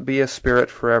thou wilt be a spirit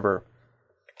forever.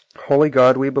 Holy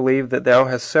God, we believe that thou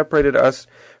hast separated us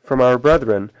from our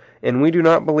brethren, and we do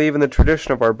not believe in the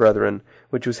tradition of our brethren,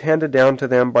 which was handed down to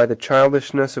them by the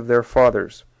childishness of their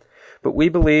fathers. But we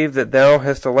believe that thou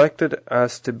hast elected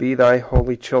us to be thy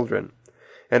holy children.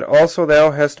 And also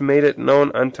thou hast made it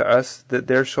known unto us that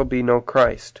there shall be no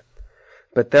Christ.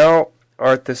 But thou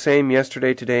art the same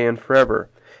yesterday, today, and forever.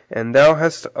 And thou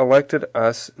hast elected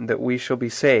us that we shall be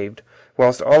saved,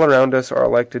 whilst all around us are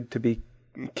elected to be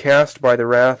cast by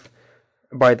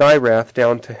thy wrath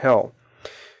down to hell.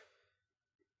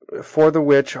 For the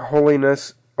which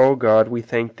holiness, O God, we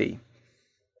thank thee.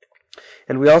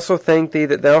 And we also thank thee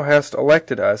that thou hast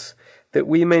elected us, that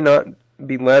we may not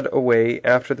be led away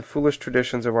after the foolish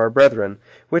traditions of our brethren,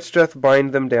 which doth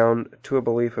bind them down to a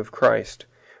belief of Christ,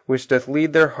 which doth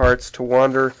lead their hearts to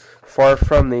wander far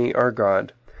from thee, our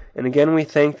God. And again we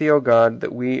thank thee, O God,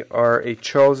 that we are a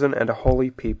chosen and a holy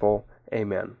people.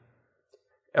 Amen.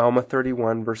 Alma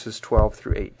 31, verses 12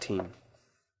 through 18.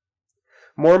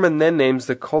 Mormon then names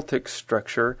the cultic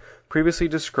structure previously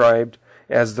described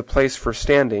as the place for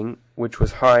standing, which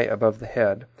was high above the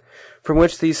head, from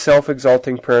which these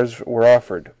self-exalting prayers were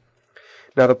offered.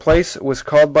 Now the place was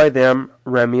called by them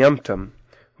Rameumptom,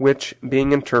 which,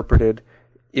 being interpreted,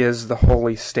 is the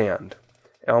holy stand.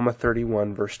 Alma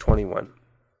 31, verse 21.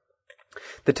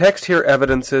 The text here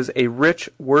evidences a rich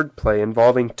wordplay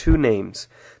involving two names,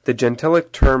 the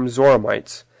gentilic term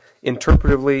Zoramites,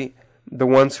 interpretively the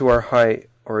ones who are high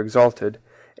or exalted,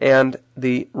 and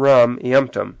the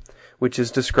Rameumptom, which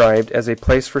is described as a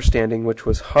place for standing which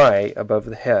was high above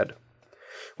the head.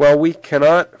 While we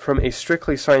cannot, from a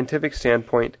strictly scientific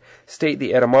standpoint, state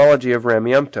the etymology of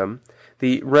Rameumptom,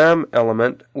 the Ram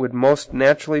element would most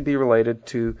naturally be related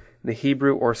to the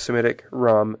Hebrew or Semitic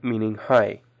ram, meaning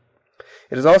high.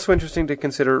 It is also interesting to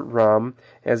consider ram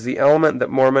as the element that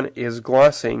Mormon is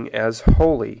glossing as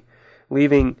holy,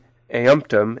 leaving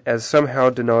eumtum as somehow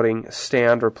denoting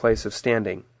stand or place of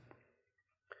standing.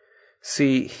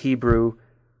 See Hebrew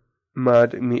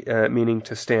mud, meaning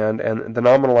to stand, and the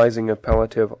nominalizing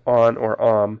appellative on or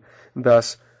am,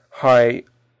 thus high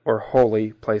or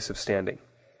holy place of standing.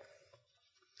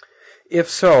 If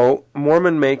so,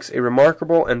 Mormon makes a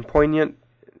remarkable and poignant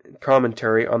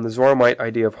commentary on the Zoramite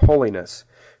idea of holiness,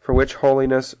 for which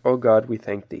holiness, O God, we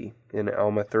thank thee, in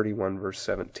Alma 31, verse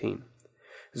 17.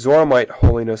 Zoramite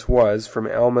holiness was, from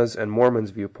Alma's and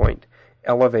Mormon's viewpoint,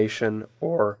 elevation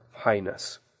or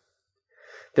highness.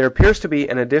 There appears to be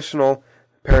an additional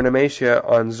paronomasia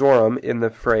on Zoram in the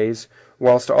phrase,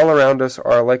 whilst all around us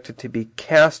are elected to be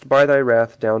cast by thy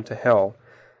wrath down to hell,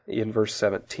 in verse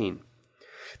 17.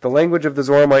 The language of the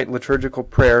Zoramite liturgical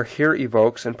prayer here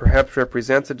evokes and perhaps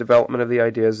represents a development of the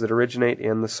ideas that originate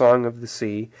in the Song of the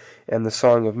Sea and the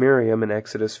Song of Miriam in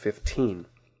Exodus 15.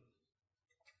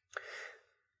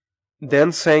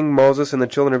 Then sang Moses and the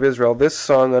children of Israel this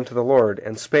song unto the Lord,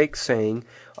 and spake, saying,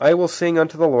 I will sing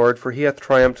unto the Lord, for he hath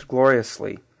triumphed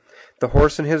gloriously. The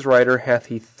horse and his rider hath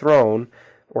he thrown,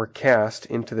 or cast,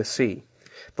 into the sea.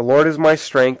 The Lord is my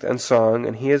strength and song,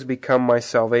 and he is become my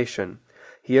salvation.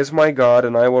 He is my God,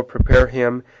 and I will prepare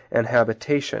him an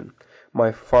habitation,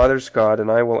 my father's God, and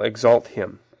I will exalt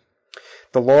him.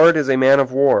 The Lord is a man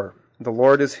of war. The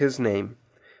Lord is his name.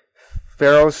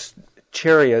 Pharaoh's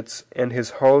chariots and his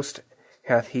host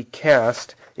hath he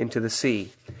cast into the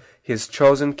sea. His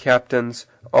chosen captains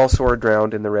also are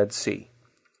drowned in the Red Sea.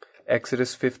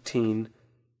 Exodus 15,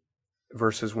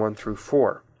 verses 1 through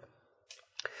 4.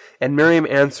 And Miriam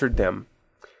answered them,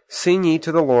 Sing ye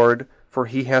to the Lord, for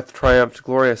he hath triumphed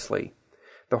gloriously.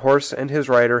 The horse and his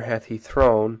rider hath he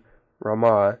thrown,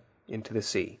 Ramah, into the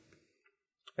sea.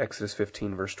 Exodus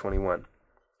 15, verse 21.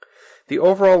 The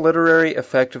overall literary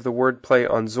effect of the wordplay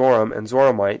on Zoram and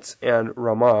Zoramites, and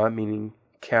Ramah, meaning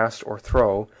cast or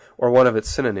throw, or one of its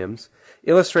synonyms,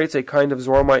 illustrates a kind of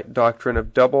Zoramite doctrine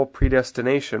of double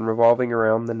predestination revolving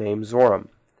around the name Zoram.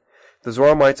 The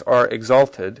Zoramites are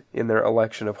exalted in their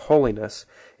election of holiness,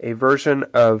 a version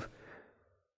of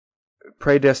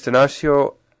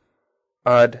predestinatio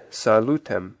ad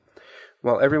salutem,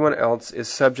 while everyone else is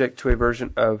subject to a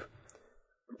version of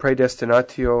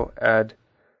predestinatio ad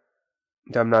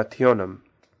damnationem,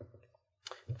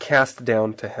 cast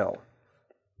down to hell.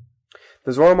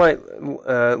 The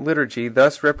Zoramite liturgy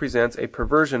thus represents a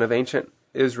perversion of ancient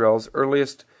Israel's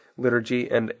earliest liturgy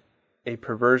and a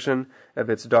perversion of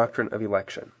its doctrine of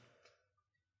election.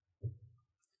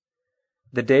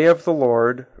 The Day of the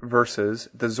Lord versus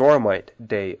the Zoramite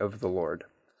Day of the Lord.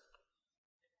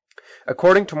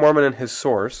 According to Mormon and his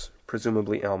source,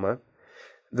 presumably Alma,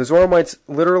 the Zoramites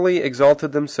literally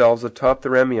exalted themselves atop the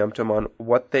Rameumptom on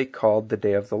what they called the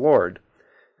Day of the Lord.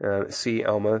 See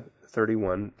Alma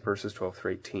 31, verses 12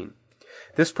 through 18.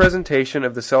 This presentation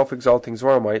of the self-exalting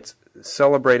Zoramites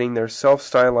celebrating their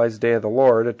self-stylized Day of the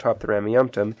Lord atop the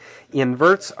Rameumptom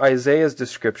inverts Isaiah's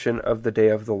description of the Day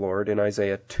of the Lord in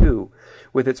Isaiah 2,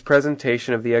 with its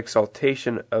presentation of the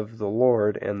exaltation of the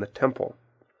Lord and the temple.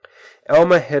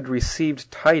 Alma had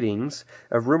received tidings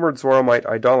of rumored Zoramite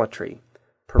idolatry,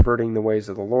 perverting the ways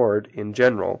of the Lord in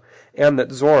general, and that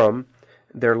Zoram,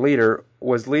 their leader,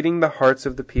 was leading the hearts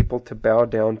of the people to bow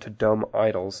down to dumb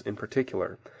idols in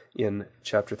particular, in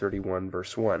chapter 31,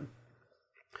 verse 1.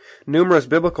 Numerous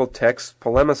biblical texts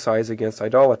polemicize against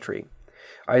idolatry.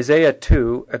 Isaiah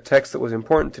 2, a text that was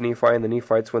important to Nephi and the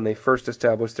Nephites when they first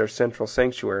established their central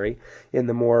sanctuary in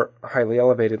the more highly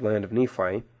elevated land of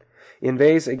Nephi,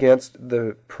 inveighs against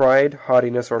the pride,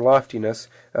 haughtiness, or loftiness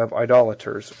of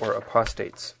idolaters or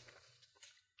apostates.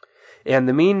 And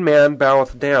the mean man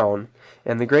boweth down,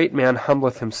 and the great man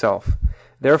humbleth himself.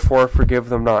 Therefore forgive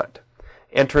them not.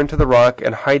 Enter into the rock,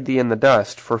 and hide thee in the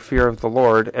dust, for fear of the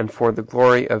Lord, and for the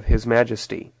glory of his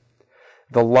majesty.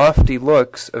 The lofty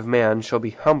looks of man shall be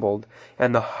humbled,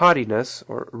 and the haughtiness,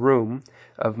 or room,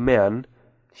 of men,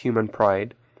 human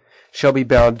pride, shall be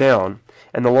bowed down,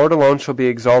 and the Lord alone shall be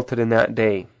exalted in that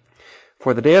day.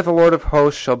 For the day of the Lord of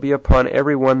hosts shall be upon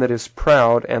every one that is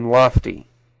proud and lofty,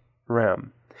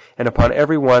 Ram, and upon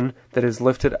every one that is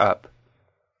lifted up.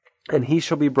 And he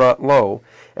shall be brought low,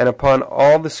 and upon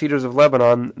all the cedars of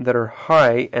Lebanon that are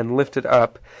high and lifted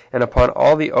up, and upon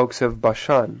all the oaks of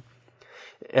Bashan,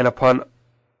 and upon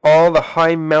all the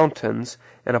high mountains,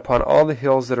 and upon all the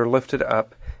hills that are lifted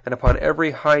up, and upon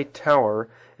every high tower,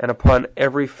 and upon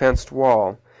every fenced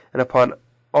wall, and upon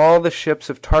all the ships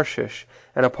of Tarshish,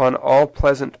 and upon all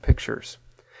pleasant pictures.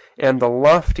 and the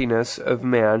loftiness of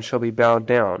man shall be bowed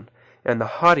down, and the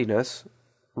haughtiness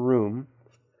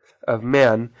of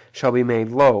men shall be made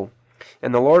low.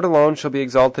 And the Lord alone shall be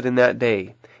exalted in that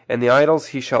day, and the idols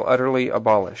he shall utterly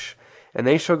abolish. And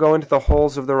they shall go into the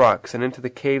holes of the rocks, and into the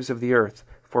caves of the earth,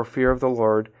 for fear of the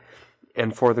Lord,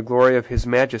 and for the glory of his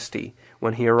majesty,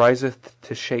 when he ariseth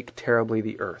to shake terribly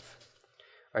the earth.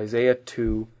 Isaiah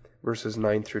 2, verses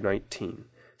 9 through 19.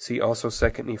 See also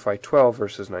 2 Nephi 12,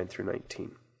 verses 9 through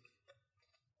 19.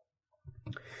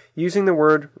 Using the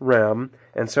word ram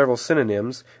and several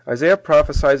synonyms, Isaiah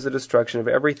prophesies the destruction of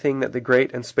everything that the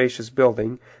great and spacious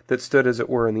building, that stood as it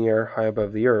were in the air high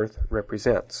above the earth,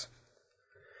 represents.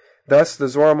 Thus the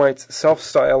Zoramites'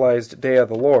 self-stylized Day of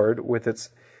the Lord, with its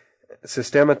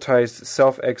systematized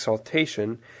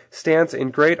self-exaltation, stands in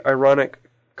great ironic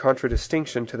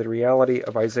contradistinction to the reality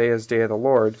of Isaiah's Day of the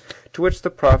Lord, to which the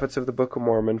prophets of the Book of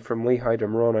Mormon from Lehi to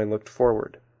Moroni looked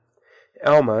forward.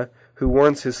 Alma, who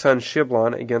warns his son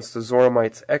Shiblon against the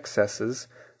Zoramites' excesses,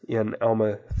 in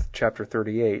Alma chapter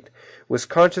 38, was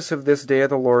conscious of this Day of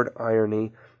the Lord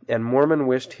irony, and Mormon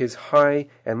wished his high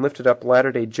and lifted up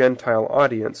Latter-day Gentile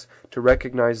audience to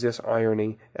recognize this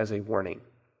irony as a warning.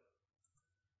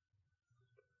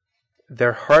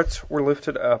 Their hearts were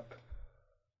lifted up,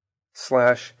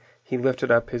 / he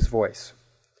lifted up his voice.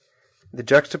 The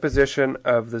juxtaposition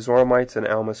of the Zoramites and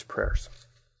Alma's prayers.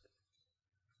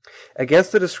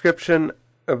 Against the description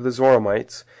of the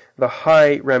Zoramites, the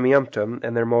high ramiumptum,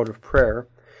 and their mode of prayer,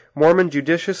 Mormon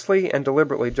judiciously and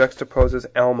deliberately juxtaposes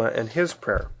Alma and his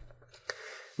prayer.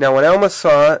 Now when Alma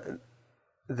saw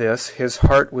this, his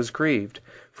heart was grieved,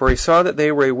 for he saw that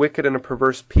they were a wicked and a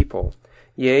perverse people.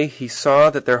 Yea, he saw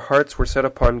that their hearts were set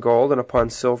upon gold, and upon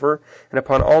silver, and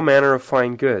upon all manner of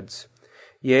fine goods.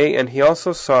 Yea, and he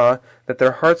also saw that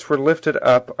their hearts were lifted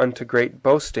up unto great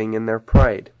boasting in their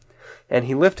pride. And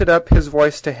he lifted up his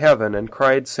voice to heaven, and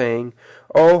cried, saying,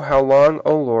 O how long,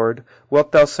 O Lord,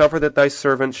 wilt thou suffer that thy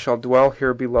servants shall dwell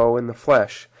here below in the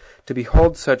flesh, to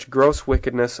behold such gross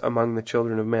wickedness among the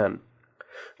children of men?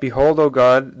 Behold, O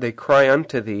God, they cry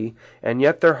unto thee, and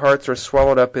yet their hearts are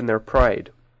swallowed up in their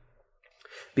pride.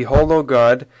 Behold, O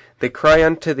God, they cry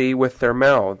unto thee with their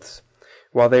mouths,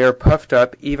 while they are puffed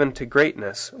up even to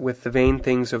greatness with the vain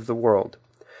things of the world.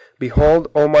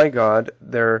 Behold, O my God,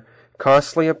 their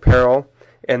costly apparel,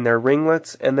 and their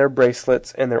ringlets, and their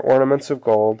bracelets, and their ornaments of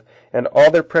gold, and all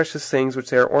their precious things which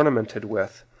they are ornamented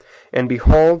with. And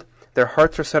behold, their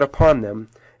hearts are set upon them,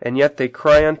 and yet they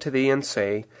cry unto thee, and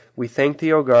say, We thank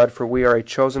thee, O God, for we are a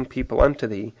chosen people unto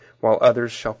thee, while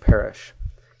others shall perish.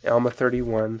 Alma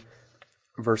 31,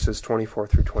 verses 24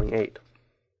 through 28.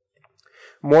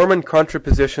 Mormon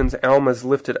contrapositions Alma's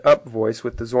lifted up voice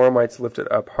with the Zoramites' lifted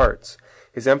up hearts.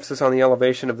 His emphasis on the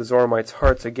elevation of the Zoramites'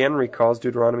 hearts again recalls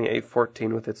Deuteronomy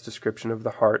 8:14 with its description of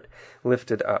the heart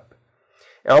lifted up.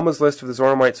 Alma's list of the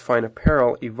Zoramites' fine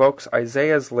apparel evokes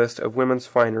Isaiah's list of women's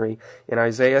finery in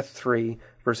Isaiah 3,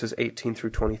 verses 18 through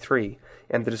 23,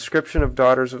 and the description of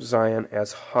daughters of Zion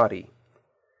as haughty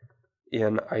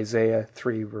in Isaiah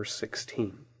 3, verse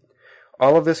 16.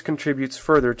 All of this contributes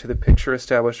further to the picture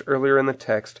established earlier in the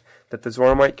text that the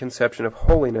Zoramite conception of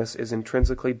holiness is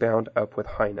intrinsically bound up with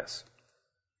highness.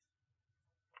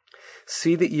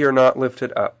 See that ye are not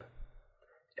lifted up.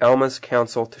 Alma's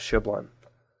counsel to Shiblon.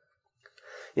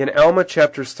 In Alma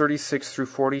chapters 36 through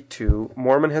 42,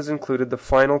 Mormon has included the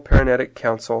final parenetic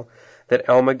counsel that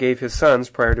Alma gave his sons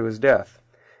prior to his death.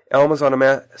 Alma's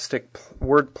onomastic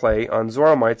wordplay on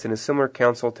Zoramites and his similar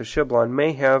counsel to Shiblon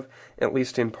may have, at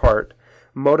least in part,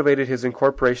 motivated his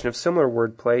incorporation of similar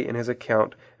wordplay in his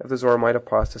account of the Zoramite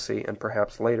apostasy and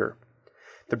perhaps later.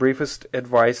 The briefest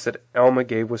advice that Alma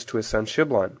gave was to his son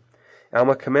Shiblon.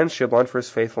 Alma commends Shiblon for his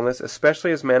faithfulness,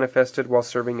 especially as manifested while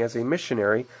serving as a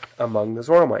missionary among the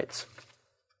Zoramites.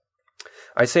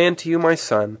 I say unto you, my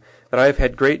son, that I have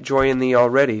had great joy in thee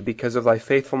already, because of thy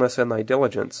faithfulness and thy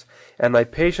diligence, and thy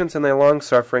patience and thy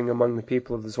long-suffering among the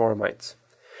people of the Zoramites.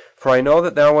 For I know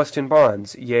that thou wast in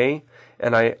bonds, yea,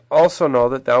 and I also know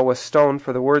that thou wast stoned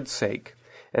for the word's sake,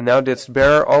 and thou didst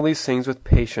bear all these things with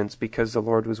patience, because the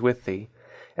Lord was with thee.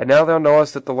 And now thou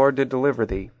knowest that the Lord did deliver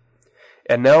thee.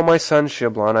 And now, my son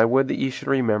Shiblon, I would that ye should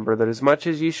remember that as much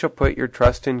as ye shall put your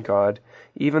trust in God,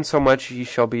 even so much ye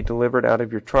shall be delivered out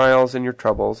of your trials and your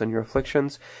troubles and your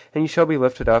afflictions, and ye shall be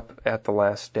lifted up at the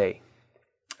last day.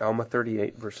 Alma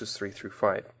 38, verses 3 through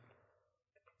 5.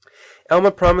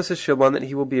 Alma promises Shiblon that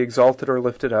he will be exalted or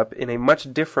lifted up in a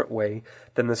much different way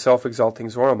than the self-exalting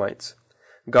Zoramites.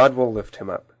 God will lift him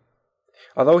up.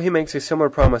 Although he makes a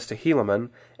similar promise to Helaman,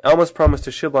 Alma's promise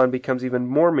to Shiblon becomes even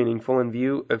more meaningful in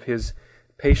view of his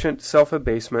patient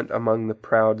self-abasement among the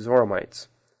proud Zoramites.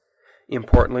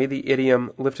 Importantly, the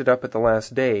idiom lifted up at the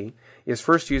last day is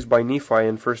first used by Nephi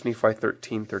in 1 Nephi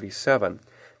 13:37,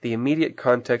 the immediate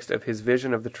context of his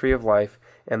vision of the tree of life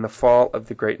and the fall of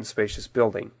the great and spacious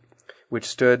building, which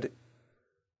stood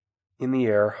in the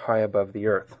air high above the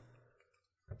earth.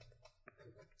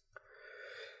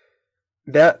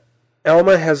 That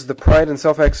Alma has the pride and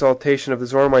self-exaltation of the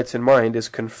Zoramites in mind is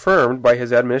confirmed by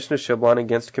his admonition to Shiblon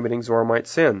against committing Zoramite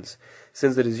sins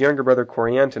that his younger brother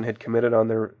Corianton had committed on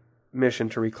their mission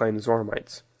to reclaim the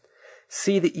Zoramites.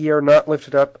 See that ye are not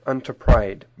lifted up unto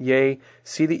pride, yea,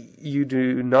 see that you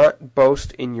do not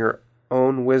boast in your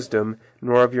own wisdom,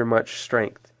 nor of your much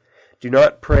strength. Do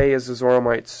not pray as the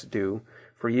Zoramites do,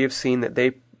 for ye have seen that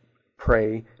they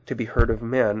pray to be heard of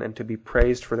men, and to be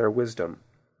praised for their wisdom.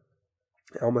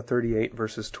 Alma 38,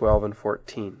 verses 12 and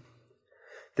 14.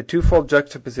 The twofold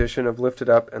juxtaposition of lifted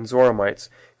up and Zoramites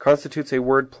constitutes a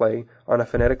wordplay on a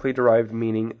phonetically derived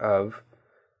meaning of,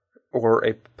 or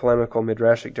a polemical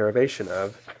midrashic derivation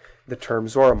of, the term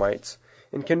Zoramites,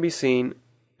 and can be seen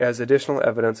as additional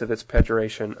evidence of its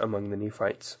pejoration among the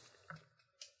Nephites.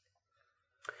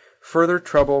 Further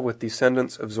trouble with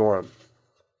descendants of Zoram.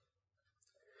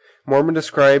 Mormon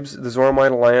describes the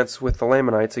Zoramite alliance with the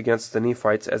Lamanites against the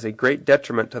Nephites as a great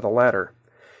detriment to the latter.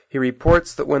 He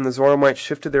reports that when the Zoramites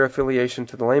shifted their affiliation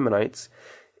to the Lamanites,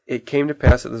 it came to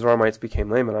pass that the Zoramites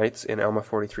became Lamanites in Alma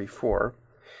 43:4,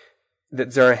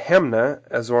 that Zarahemnah,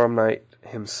 a Zoramite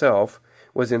himself,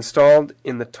 was installed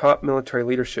in the top military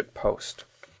leadership post.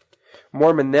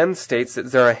 Mormon then states that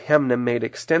Zarahemnah made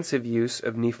extensive use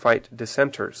of Nephite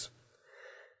dissenters.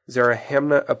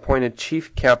 Zarahemnah appointed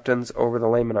chief captains over the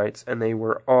Lamanites, and they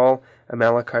were all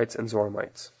Amalekites and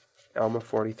Zoramites. Alma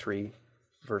 43,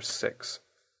 verse 6.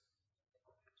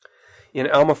 In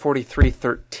Alma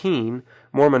 43:13,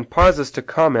 Mormon pauses to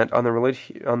comment on the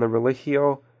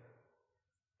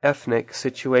religio-ethnic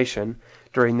situation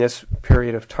during this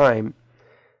period of time,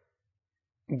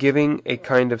 giving a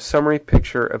kind of summary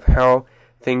picture of how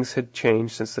things had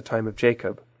changed since the time of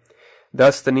Jacob.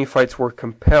 Thus the Nephites were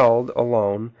compelled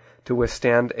alone to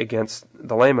withstand against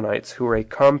the Lamanites, who were a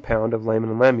compound of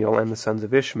Laman and Lemuel and the sons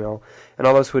of Ishmael, and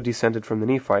all those who had descended from the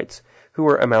Nephites, who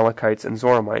were Amalekites and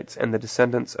Zoramites, and the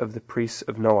descendants of the priests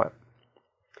of Noah.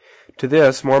 To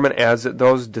this, Mormon adds that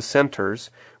those dissenters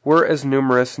were as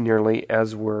numerous nearly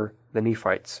as were the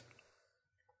Nephites.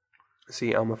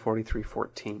 See Alma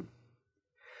 43:14.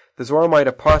 The Zoramite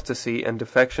apostasy and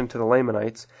defection to the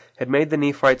Lamanites had made the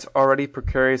Nephites' already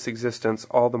precarious existence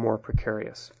all the more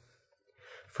precarious.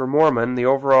 For Mormon, the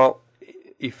overall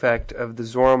effect of the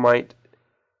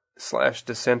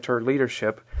Zoramite/dissenter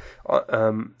leadership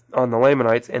on the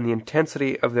Lamanites and the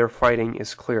intensity of their fighting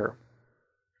is clear.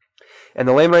 And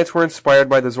the Lamanites were inspired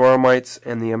by the Zoramites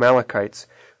and the Amalekites,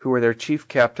 who were their chief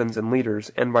captains and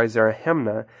leaders, and by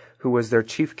Zarahemnah, who was their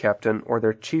chief captain, or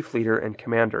their chief leader and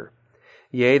commander.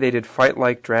 Yea, they did fight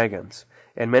like dragons,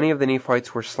 and many of the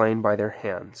Nephites were slain by their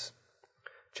hands.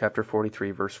 Chapter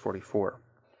 43, verse 44.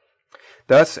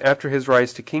 Thus, after his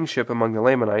rise to kingship among the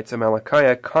Lamanites,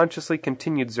 Amalickiah consciously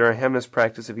continued Zarahemnah's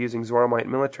practice of using Zoramite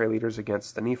military leaders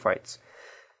against the Nephites.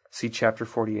 See chapter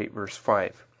 48, verse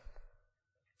 5.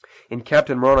 In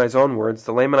Captain Moroni's own words,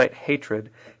 the Lamanite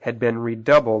hatred had been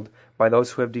redoubled by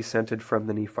those who have descended from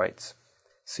the Nephites.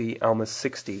 See Alma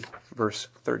 60, verse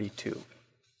 32.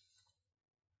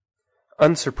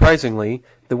 Unsurprisingly,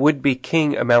 the would-be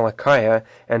king Amalickiah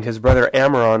and his brother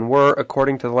Ammoron were,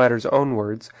 according to the latter's own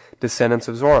words, descendants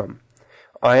of Zoram.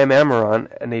 I am Ammoron,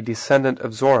 and a descendant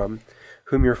of Zoram,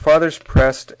 whom your fathers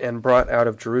pressed and brought out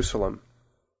of Jerusalem.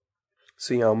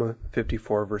 See Alma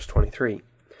 54, verse 23.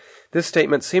 This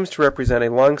statement seems to represent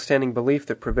a long-standing belief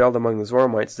that prevailed among the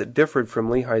Zoramites that differed from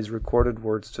Lehi's recorded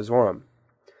words to Zoram.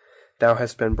 Thou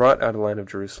hast been brought out of the land of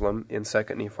Jerusalem, in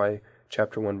 2 Nephi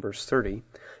chapter 1, verse 30,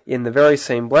 in the very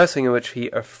same blessing in which he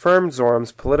affirmed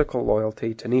Zoram's political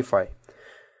loyalty to Nephi.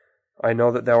 I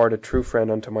know that thou art a true friend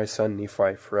unto my son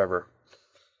Nephi forever.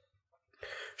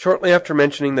 Shortly after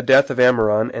mentioning the death of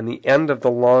Ammoron and the end of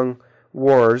the long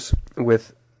wars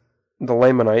with the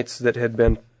Lamanites that had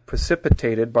been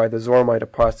precipitated by the Zoramite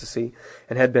apostasy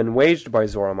and had been waged by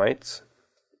Zoramites,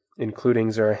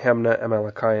 including Zarahemnah,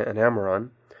 Amalickiah, and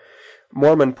Ammoron,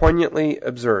 Mormon poignantly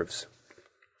observes,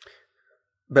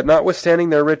 But notwithstanding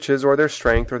their riches or their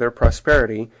strength or their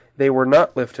prosperity, they were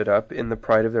not lifted up in the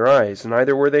pride of their eyes,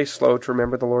 neither were they slow to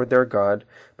remember the Lord their God,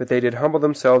 but they did humble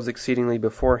themselves exceedingly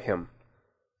before him.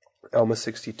 Alma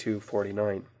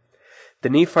 62:49. The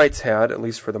Nephites had, at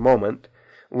least for the moment,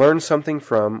 learned something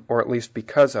from, or at least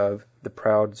because of, the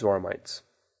proud Zoramites.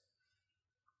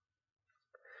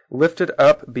 Lifted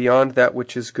up beyond that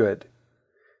which is good.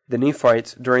 the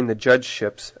Nephites during the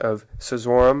judgeships of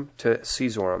Zoram to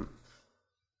Zoram.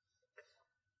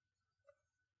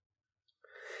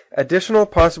 Additional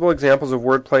possible examples of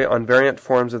wordplay on variant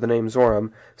forms of the name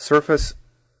Zoram surface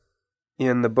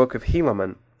in the book of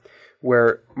Helaman,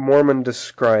 where Mormon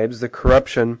describes the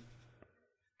corruption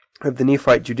of the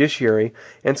Nephite judiciary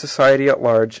and society at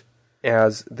large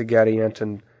as the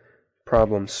Gadianton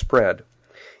problem spread.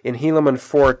 In Helaman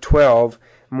 4:12,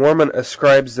 Mormon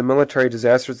ascribes the military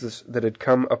disasters that had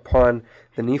come upon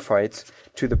the Nephites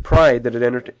to the pride that had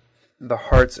entered the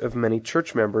hearts of many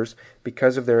church members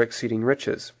because of their exceeding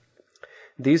riches.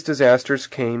 These disasters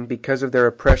came because of their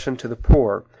oppression to the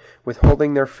poor,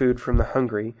 withholding their food from the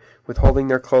hungry, withholding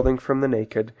their clothing from the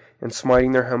naked, and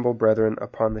smiting their humble brethren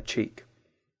upon the cheek.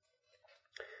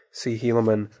 See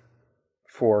Helaman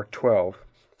 4:12,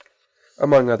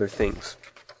 among other things.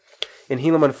 In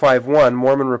Helaman 5:1,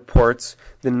 Mormon reports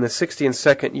that in the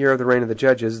 62nd year of the reign of the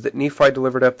judges, that Nephi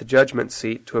delivered up the judgment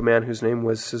seat to a man whose name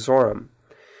was Zoram.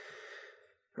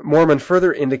 Mormon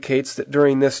further indicates that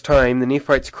during this time the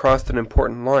Nephites crossed an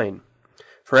important line.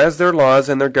 For as their laws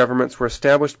and their governments were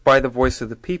established by the voice of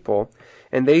the people,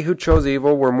 and they who chose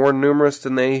evil were more numerous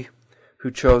than they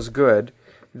who chose good,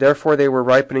 therefore they were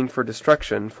ripening for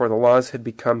destruction, for the laws had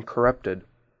become corrupted.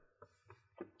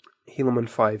 Helaman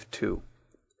 5:2.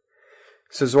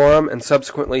 Zoram and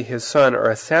subsequently his son are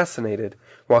assassinated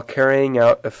while carrying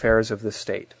out affairs of the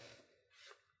state.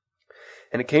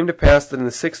 And it came to pass that in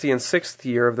the 66th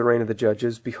year of the reign of the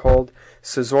judges, behold,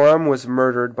 Zoram was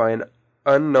murdered by an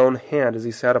unknown hand as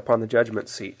he sat upon the judgment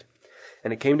seat.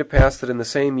 And it came to pass that in the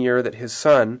same year that his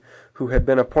son, who had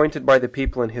been appointed by the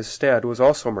people in his stead, was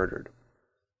also murdered.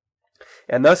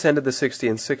 And thus ended the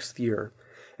 66th year.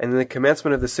 And in the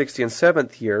commencement of the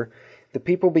 67th year, the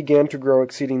people began to grow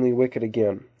exceedingly wicked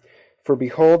again. For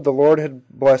behold, the Lord had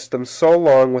blessed them so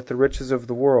long with the riches of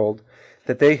the world,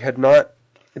 that they had not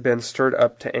been stirred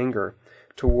up to anger,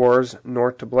 to wars,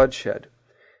 nor to bloodshed.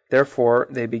 Therefore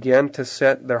they began to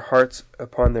set their hearts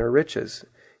upon their riches.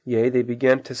 Yea, they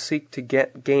began to seek to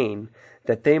get gain,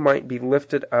 that they might be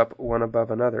lifted up one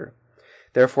above another.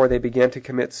 Therefore they began to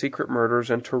commit secret murders,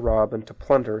 and to rob, and to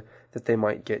plunder, that they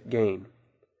might get gain.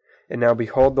 And now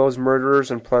behold, those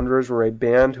murderers and plunderers were a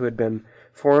band who had been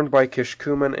formed by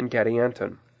Kishkumen and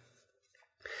Gadianton.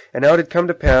 And now it had come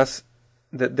to pass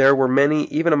that there were many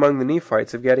even among the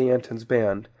Nephites of Gadianton's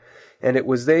band, and it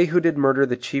was they who did murder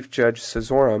the chief judge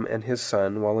Zoram and his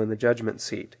son while in the judgment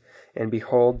seat, and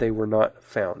behold, they were not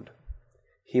found.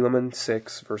 Helaman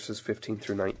 6, verses 15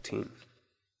 through 19.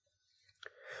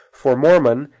 For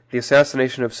Mormon, the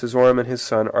assassination of Zoram and his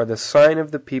son are the sign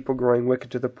of the people growing wicked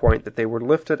to the point that they were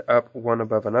lifted up one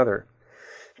above another.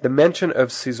 The mention of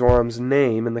Zoram's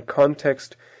name in the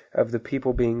context of the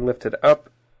people being lifted up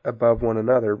above one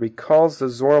another recalls the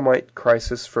Zoramite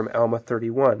crisis from Alma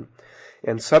 31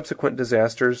 and subsequent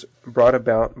disasters brought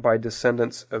about by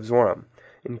descendants of Zoram,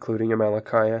 including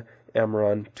Amalekiah,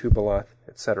 Amram, Tubalath,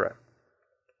 etc.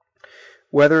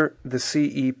 Whether the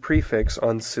CE prefix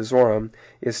on Zoram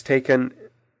is taken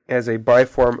as a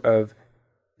biform of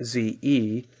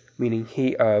ZE, meaning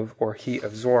he of or he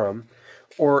of Zoram,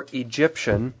 or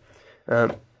Egyptian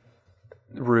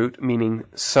root, meaning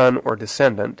son or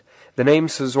descendant, the name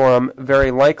Zoram very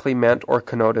likely meant or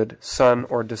connoted son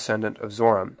or descendant of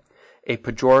Zoram. A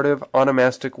pejorative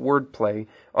onomastic wordplay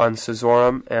on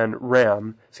Zoram and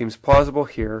Ram seems plausible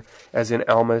here, as in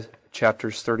Alma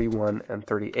chapters 31 and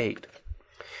 38.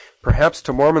 Perhaps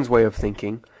to Mormon's way of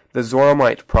thinking, the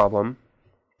Zoramite problem,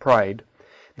 pride,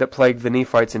 that plagued the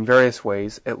Nephites in various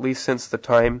ways, at least since the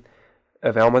time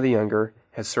of Alma the Younger,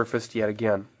 has surfaced yet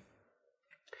again.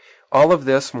 All of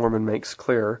this, Mormon makes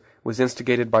clear, was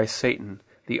instigated by Satan,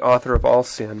 the author of all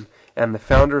sin, and the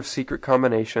founder of secret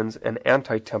combinations and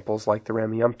anti-temples like the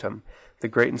Rameumptom, the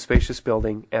great and spacious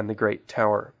building, and the great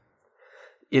tower.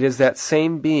 It is that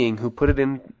same being who put it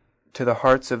into the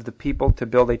hearts of the people to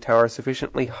build a tower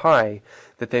sufficiently high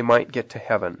that they might get to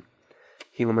heaven.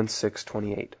 Helaman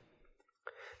 6:28.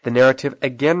 The narrative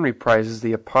again reprises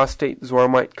the apostate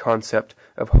Zoramite concept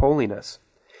of holiness.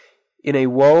 In a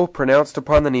woe pronounced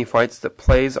upon the Nephites that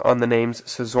plays on the names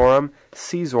Zoram,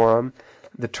 Zoram,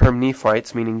 the term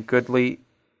Nephites meaning goodly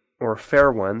or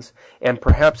fair ones, and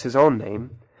perhaps his own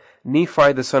name,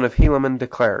 Nephi the son of Helaman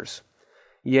declares,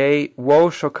 Yea, woe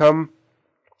shall come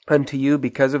unto you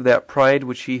because of that pride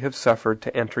which ye have suffered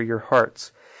to enter your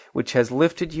hearts, which has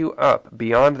lifted you up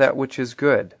beyond that which is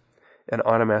good, an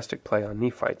onomastic play on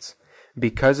Nephites,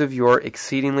 because of your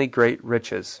exceedingly great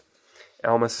riches.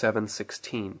 Alma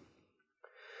 7:16.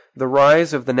 The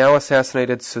rise of the now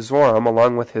assassinated Zoram,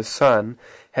 along with his son,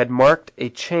 had marked a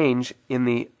change in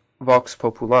the vox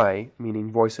populi,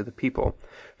 meaning voice of the people,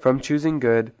 from choosing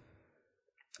good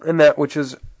and that which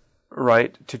is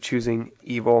right to choosing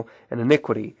evil and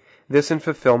iniquity, this in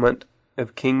fulfillment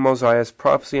of King Mosiah's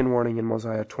prophecy and warning in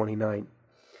Mosiah 29.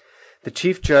 The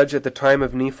chief judge at the time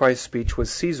of Nephi's speech was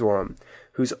Zoram,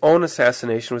 whose own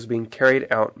assassination was being carried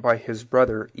out by his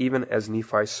brother even as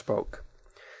Nephi spoke.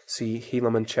 See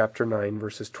Helaman chapter 9,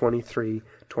 verses 23,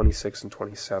 26, and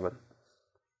 27.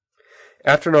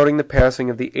 After noting the passing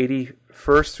of the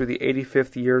 81st through the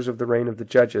 85th years of the reign of the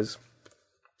judges,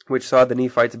 which saw the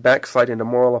Nephites backslide into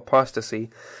moral apostasy,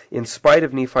 in spite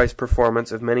of Nephi's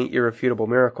performance of many irrefutable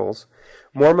miracles,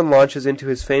 Mormon launches into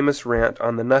his famous rant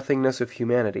on the nothingness of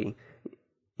humanity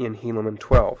in Helaman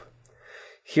 12.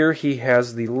 Here he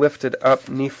has the lifted up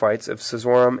Nephites of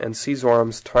Zoram and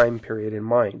Zoram's time period in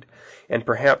mind, and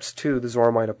perhaps too the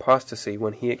Zoramite apostasy,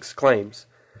 when he exclaims,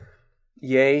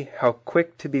 "Yea, how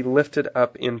quick to be lifted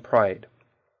up in pride!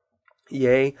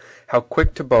 Yea, how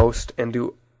quick to boast, and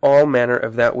do all manner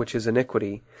of that which is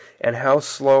iniquity, and how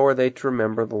slow are they to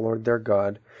remember the Lord their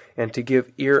God, and to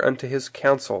give ear unto his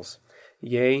counsels,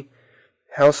 yea,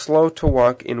 how slow to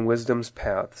walk in wisdom's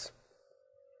paths."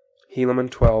 Helaman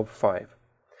 12:5.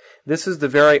 This is the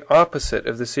very opposite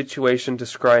of the situation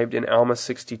described in Alma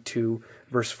 62,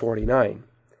 verse 49.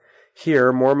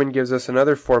 Here, Mormon gives us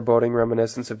another foreboding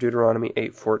reminiscence of Deuteronomy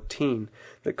 8:14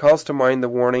 that calls to mind the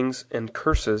warnings and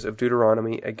curses of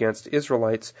Deuteronomy against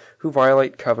Israelites who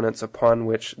violate covenants upon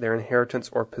which their inheritance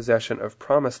or possession of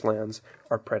promised lands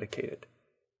are predicated.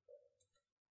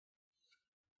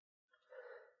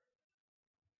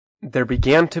 There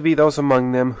began to be those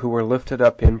among them who were lifted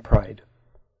up in pride.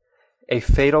 A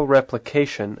fatal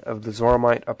replication of the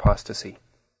Zoramite apostasy.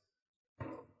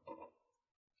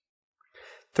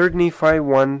 3 Nephi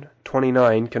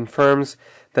 1:29 confirms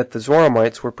that the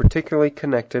Zoramites were particularly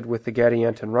connected with the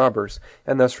Gadianton robbers,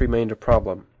 and thus remained a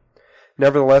problem.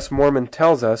 Nevertheless, Mormon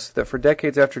tells us that for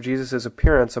decades after Jesus'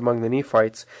 appearance among the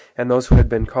Nephites and those who had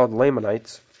been called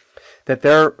Lamanites, that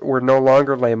there were no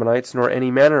longer Lamanites nor any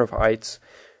manner of ites,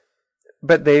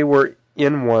 but they were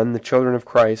in one the children of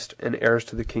Christ and heirs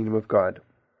to the kingdom of God.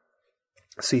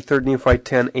 See 3 Nephi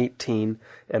 10:18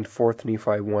 and 4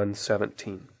 Nephi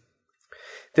 1:17.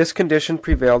 This condition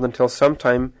prevailed until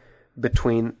sometime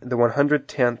between the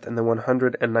 110th and the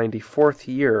 194th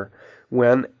year,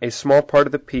 when a small part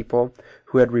of the people,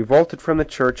 who had revolted from the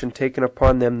church and taken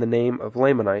upon them the name of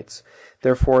Lamanites,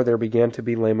 therefore there began to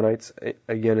be Lamanites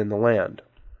again in the land.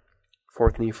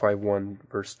 4 Nephi 1,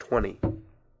 verse 20.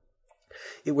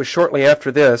 It was shortly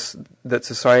after this that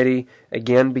society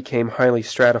again became highly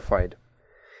stratified.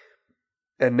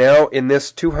 And now in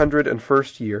this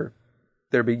 201st year,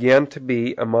 there began to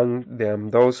be among them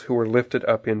those who were lifted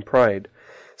up in pride,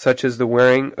 such as the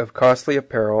wearing of costly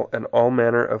apparel and all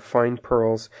manner of fine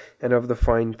pearls and of the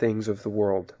fine things of the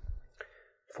world.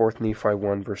 4 Nephi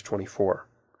 1, verse 24.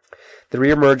 The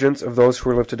reemergence of those who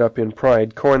were lifted up in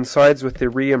pride coincides with the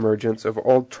reemergence of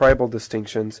old tribal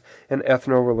distinctions and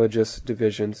ethno-religious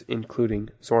divisions, including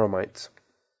Zoramites.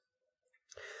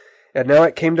 And now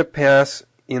it came to pass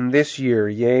in this year,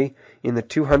 yea, in the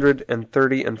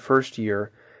 231st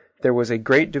year, there was a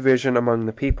great division among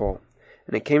the people.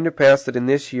 And it came to pass that in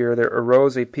this year there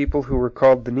arose a people who were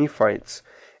called the Nephites,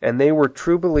 and they were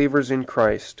true believers in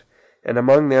Christ. And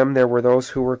among them there were those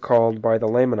who were called by the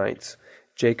Lamanites,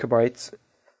 Jacobites,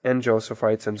 and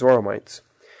Josephites, and Zoramites.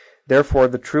 Therefore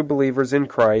the true believers in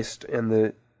Christ, and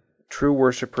the true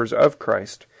worshippers of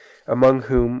Christ, among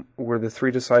whom were the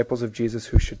 3 disciples of Jesus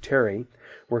who should tarry,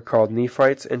 were called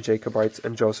Nephites, and Jacobites,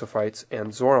 and Josephites,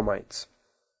 and Zoramites.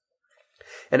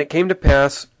 And it came to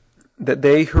pass that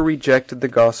they who rejected the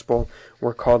gospel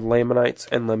were called Lamanites,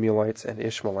 and Lemuelites, and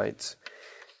Ishmaelites.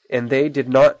 And they did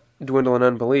not dwindle in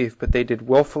unbelief, but they did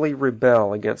willfully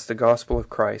rebel against the gospel of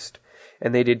Christ.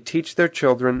 And they did teach their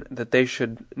children that they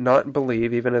should not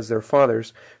believe, even as their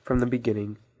fathers from the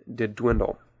beginning did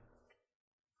dwindle.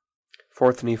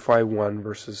 4 Nephi 1,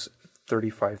 verses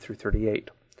 35 through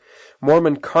 38.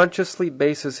 Mormon consciously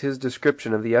bases his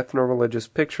description of the ethno-religious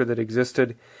picture that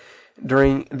existed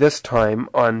during this time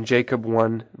on Jacob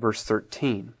 1, verse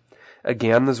 13.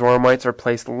 Again, the Zoramites are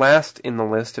placed last in the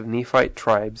list of Nephite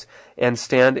tribes and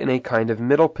stand in a kind of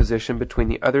middle position between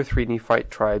the other 3 Nephite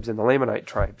tribes and the Lamanite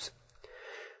tribes.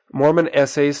 Mormon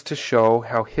essays to show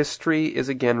how history is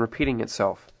again repeating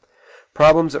itself.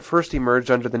 Problems at first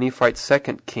emerged under the Nephite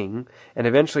second king and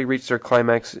eventually reached their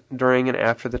climax during and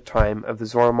after the time of the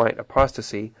Zoramite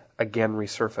apostasy again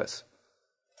resurface.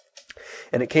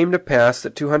 And it came to pass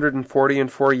that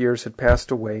 244 years had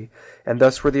passed away, and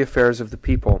thus were the affairs of the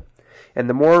people. And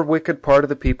the more wicked part of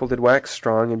the people did wax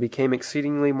strong, and became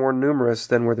exceedingly more numerous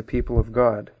than were the people of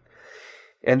God.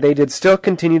 And they did still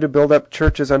continue to build up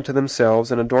churches unto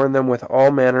themselves, and adorn them with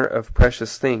all manner of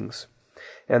precious things.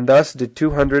 And thus did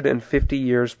 250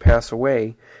 years pass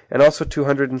away, and also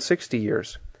 260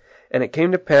 years. And it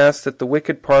came to pass that the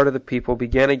wicked part of the people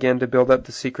began again to build up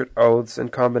the secret oaths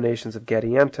and combinations of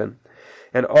Gadianton.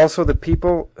 And also the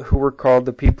people who were called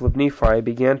the people of Nephi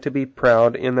began to be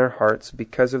proud in their hearts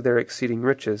because of their exceeding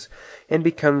riches, and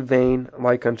become vain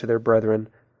like unto their brethren,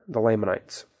 the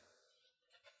Lamanites.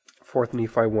 4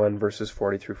 Nephi 1, verses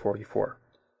 40 through 44.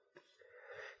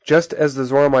 Just as the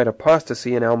Zoramite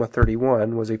apostasy in Alma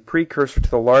 31 was a precursor to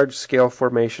the large-scale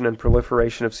formation and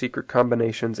proliferation of secret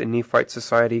combinations in Nephite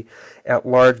society at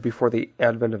large before the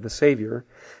advent of the Savior,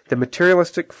 the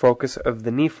materialistic focus of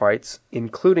the Nephites,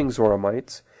 including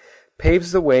Zoramites,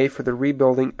 paves the way for the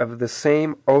rebuilding of the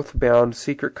same oath-bound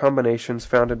secret combinations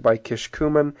founded by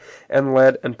Kishkumen and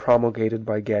led and promulgated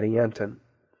by Gadianton.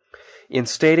 In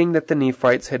stating that the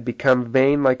Nephites had become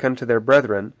vain like unto their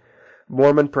brethren,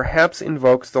 Mormon perhaps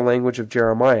invokes the language of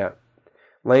Jeremiah,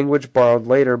 language borrowed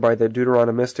later by the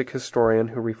Deuteronomistic historian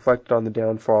who reflected on the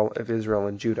downfall of Israel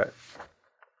and Judah.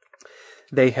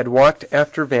 They had walked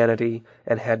after vanity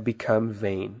and had become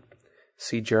vain.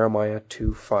 See Jeremiah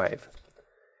 2:5.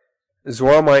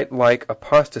 Zoramite-like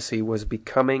apostasy was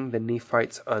becoming the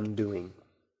Nephites' undoing.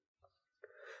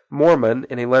 Mormon,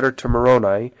 in a letter to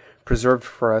Moroni, preserved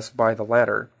for us by the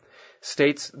latter,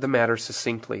 states the matter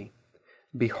succinctly.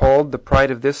 Behold, the pride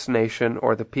of this nation,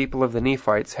 or the people of the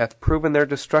Nephites, hath proven their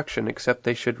destruction, except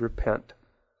they should repent.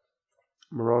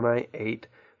 Moroni 8,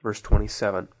 verse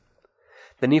 27.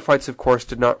 The Nephites, of course,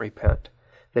 did not repent.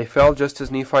 They fell just as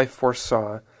Nephi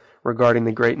foresaw regarding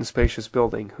the great and spacious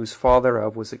building, whose fall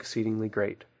thereof was exceedingly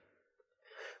great.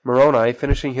 Moroni,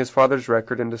 finishing his father's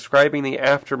record and describing the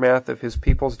aftermath of his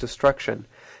people's destruction,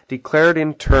 declared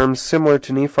in terms similar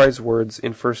to Nephi's words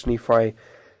in 1 Nephi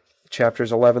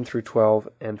chapters 11 through 12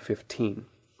 and 15.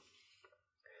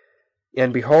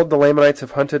 And behold, the Lamanites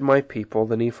have hunted my people,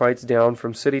 the Nephites, down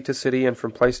from city to city and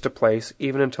from place to place,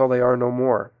 even until they are no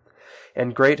more.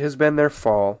 And great has been their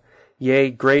fall,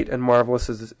 yea, great and marvelous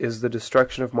is the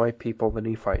destruction of my people, the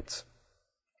Nephites.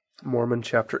 Mormon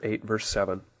chapter 8, verse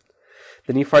 7.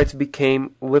 The Nephites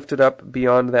became lifted up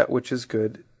beyond that which is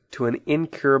good to an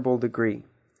incurable degree.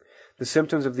 The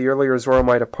symptoms of the earlier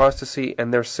Zoramite apostasy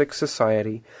and their sick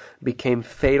society became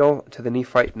fatal to the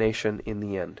Nephite nation in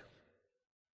the end.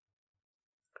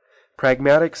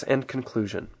 Pragmatics and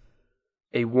conclusion.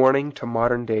 A warning to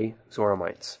modern-day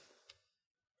Zoramites.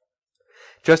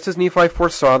 Just as Nephi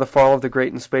foresaw the fall of the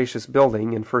great and spacious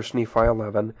building in 1 Nephi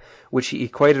 11, which he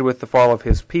equated with the fall of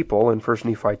his people in 1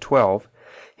 Nephi 12,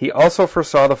 he also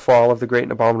foresaw the fall of the great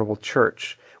and abominable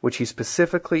church, which he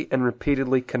specifically and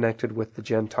repeatedly connected with the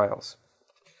Gentiles.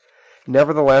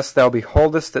 Nevertheless, thou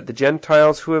beholdest that the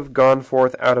Gentiles who have gone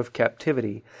forth out of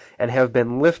captivity, and have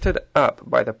been lifted up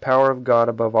by the power of God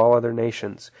above all other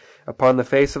nations, upon the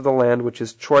face of the land which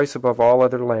is choice above all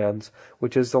other lands,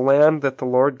 which is the land that the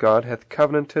Lord God hath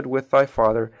covenanted with thy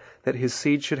father, that his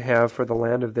seed should have for the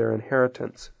land of their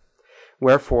inheritance.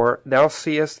 Wherefore thou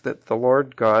seest that the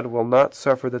Lord God will not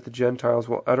suffer that the Gentiles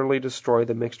will utterly destroy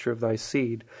the mixture of thy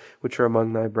seed, which are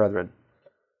among thy brethren.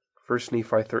 1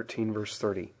 Nephi 13, verse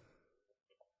 30.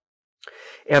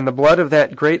 And the blood of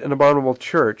that great and abominable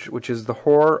church, which is the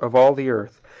horror of all the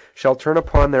earth, shall turn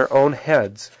upon their own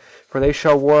heads, for they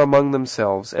shall war among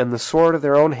themselves, and the sword of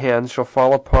their own hands shall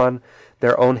fall upon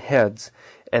their own heads,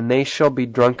 and they shall be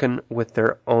drunken with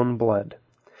their own blood.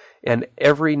 And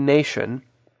every nation,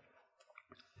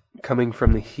 coming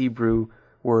from the Hebrew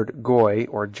word goy,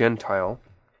 or Gentile,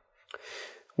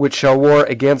 which shall war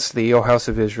against thee, O house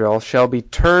of Israel, shall be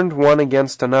turned one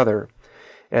against another,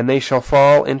 and they shall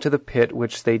fall into the pit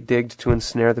which they digged to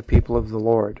ensnare the people of the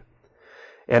Lord.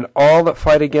 And all that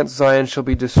fight against Zion shall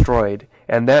be destroyed,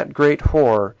 and that great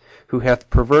whore, who hath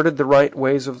perverted the right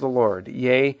ways of the Lord,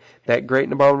 yea, that great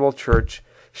and abominable church,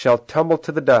 shall tumble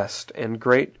to the dust, and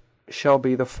great shall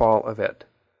be the fall of it.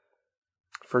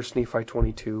 1 Nephi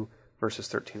 22, verses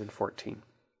 13 and 14.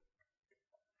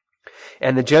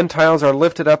 And the Gentiles are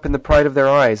lifted up in the pride of their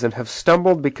eyes, and have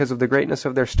stumbled because of the greatness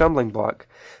of their stumbling block,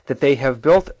 that they have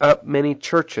built up many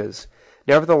churches.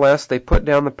 Nevertheless, they put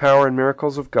down the power and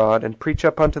miracles of God, and preach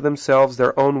up unto themselves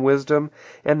their own wisdom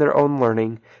and their own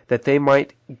learning, that they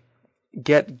might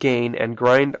get gain and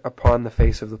grind upon the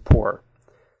face of the poor.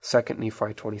 2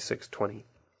 Nephi 26:20.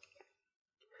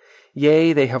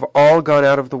 Yea, they have all gone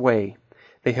out of the way.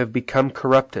 They have become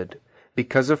corrupted.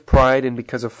 Because of pride and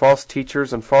because of false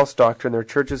teachers and false doctrine, their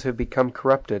churches have become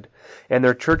corrupted, and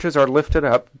their churches are lifted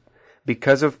up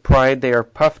Because of pride they are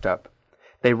puffed up.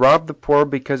 They rob the poor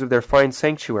because of their fine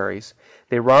sanctuaries.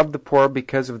 They rob the poor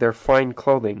because of their fine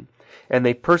clothing. And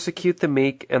they persecute the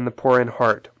meek and the poor in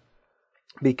heart,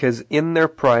 because in their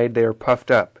pride they are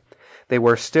puffed up. They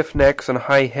wear stiff necks and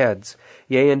high heads.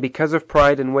 Yea, and because of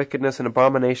pride and wickedness and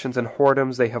abominations and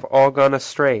whoredoms they have all gone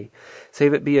astray,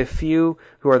 save it be a few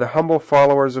who are the humble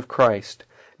followers of Christ.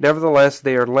 Nevertheless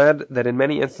they are led that in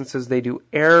many instances they do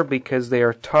err, because they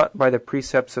are taught by the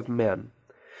precepts of men.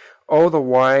 O the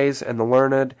wise and the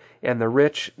learned and the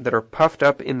rich that are puffed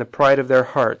up in the pride of their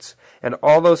hearts, and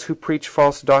all those who preach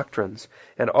false doctrines,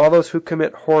 and all those who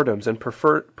commit whoredoms and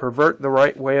pervert the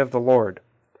right way of the Lord.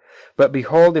 But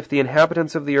behold, if the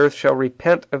inhabitants of the earth shall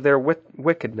repent of their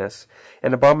wickedness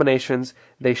and abominations,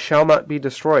 they shall not be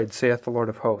destroyed, saith the Lord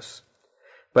of hosts.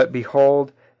 But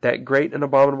behold, that great and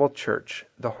abominable church,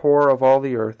 the whore of all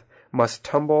the earth, must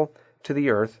tumble to the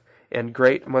earth, and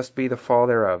great must be the fall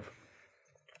thereof.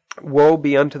 Woe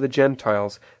be unto the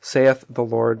Gentiles, saith the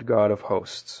Lord God of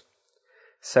hosts.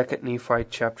 2 Nephi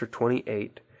chapter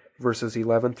 28, verses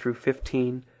 11 through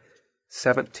 15,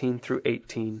 17 through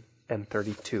 18, and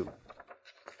 32.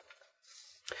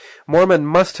 Mormon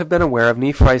must have been aware of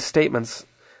Nephi's statements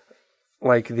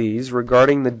like these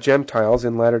regarding the Gentiles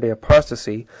in latter-day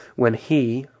apostasy when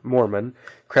he, Mormon,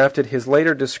 crafted his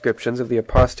later descriptions of the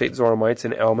apostate Zoramites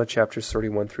in Alma chapters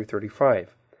 31 through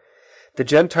 35. The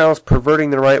Gentiles perverting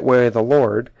the right way of the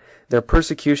Lord, their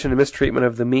persecution and mistreatment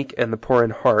of the meek and the poor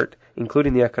in heart,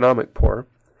 including the economic poor,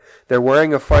 their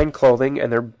wearing of fine clothing,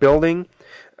 and their building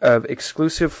of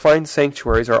exclusive fine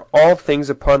sanctuaries are all things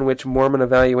upon which Mormon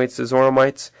evaluates the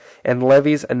Zoramites and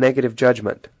levies a negative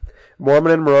judgment.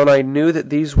 Mormon and Moroni knew that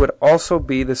these would also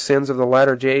be the sins of the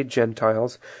latter-day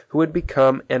Gentiles who would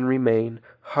become and remain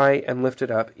high and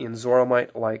lifted up in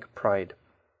Zoramite-like pride.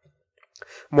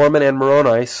 Mormon and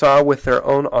Moroni saw with their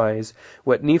own eyes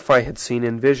what Nephi had seen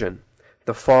in vision,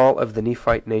 the fall of the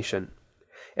Nephite nation.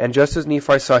 And just as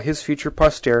Nephi saw his future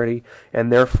posterity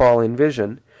and their fall in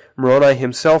vision, Moroni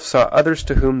himself saw others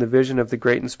to whom the vision of the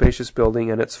great and spacious building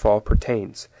and its fall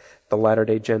pertains, the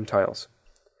latter-day Gentiles.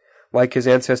 Like his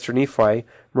ancestor Nephi,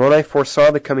 Moroni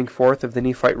foresaw the coming forth of the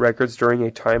Nephite records during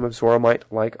a time of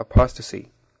Zoramite-like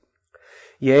apostasy.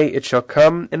 Yea, it shall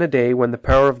come in a day when the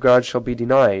power of God shall be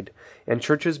denied, and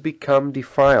churches become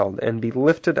defiled, and be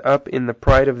lifted up in the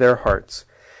pride of their hearts.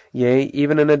 Yea,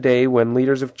 even in a day when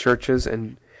leaders of churches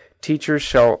and teachers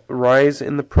shall rise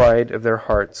in the pride of their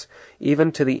hearts,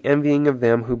 even to the envying of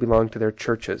them who belong to their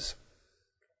churches.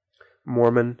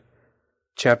 Mormon,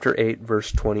 chapter 8,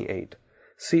 verse 28.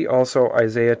 See also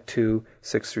Isaiah 2,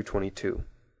 6 through 22.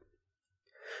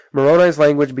 Moroni's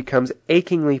language becomes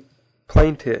achingly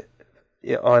plaintive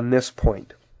on this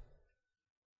point.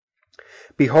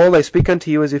 Behold, I speak unto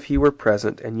you as if ye were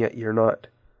present, and yet ye are not.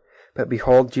 But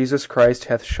behold, Jesus Christ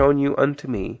hath shown you unto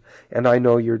me, and I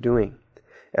know your doing.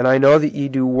 And I know that ye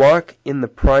do walk in the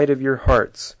pride of your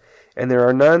hearts, and there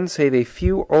are none save a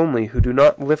few only who do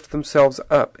not lift themselves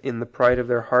up in the pride of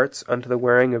their hearts unto the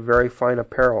wearing of very fine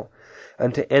apparel,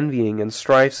 unto envying and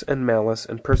strifes and malice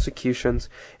and persecutions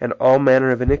and all manner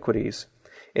of iniquities.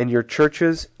 And your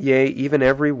churches, yea, even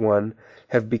every one,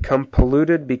 have become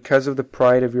polluted because of the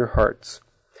pride of your hearts.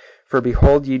 For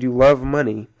behold, ye do love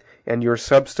money, and your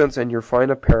substance and your fine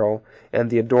apparel, and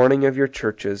the adorning of your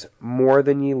churches, more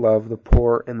than ye love the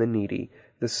poor and the needy,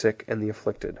 the sick and the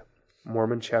afflicted.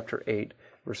 Mormon chapter 8,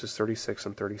 verses 36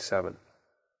 and 37.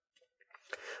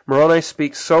 Moroni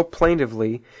speaks so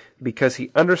plaintively because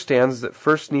he understands that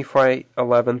 1 Nephi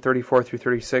 11, 34 through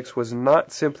 36 was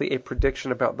not simply a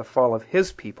prediction about the fall of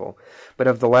his people, but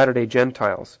of the latter-day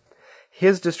Gentiles.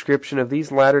 His description of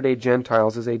these latter-day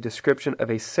Gentiles is a description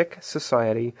of a sick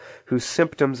society whose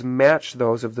symptoms match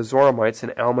those of the Zoramites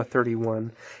in Alma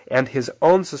 31 and his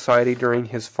own society during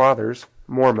his father's,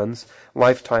 Mormon's,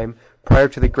 lifetime prior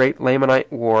to the great Lamanite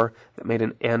war that made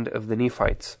an end of the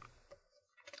Nephites.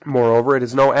 Moreover, it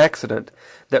is no accident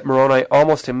that Moroni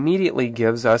almost immediately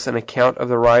gives us an account of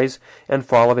the rise and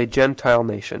fall of a Gentile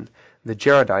nation, the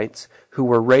Jaredites, who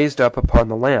were raised up upon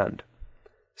the land.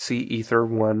 See Ether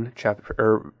 1,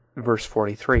 verse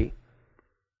 43.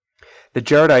 The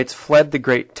Jaredites fled the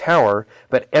great tower,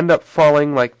 but end up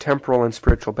falling like temporal and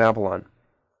spiritual Babylon.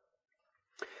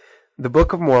 The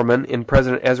Book of Mormon, in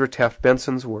President Ezra Taft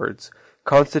Benson's words,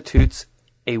 constitutes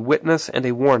a witness and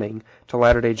a warning to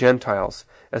latter-day Gentiles,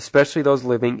 especially those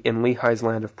living in Lehi's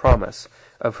land of promise,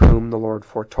 of whom the Lord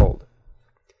foretold.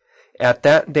 At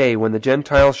that day when the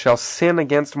Gentiles shall sin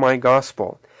against my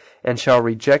gospel, and shall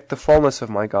reject the fullness of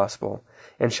my gospel,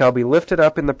 and shall be lifted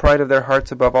up in the pride of their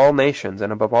hearts above all nations,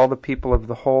 and above all the people of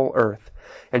the whole earth,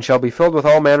 and shall be filled with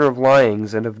all manner of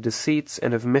lyings, and of deceits,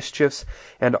 and of mischiefs,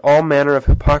 and all manner of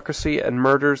hypocrisy, and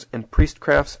murders, and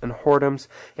priestcrafts, and whoredoms,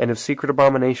 and of secret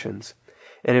abominations.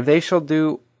 And if they shall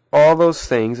do all those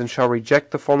things, and shall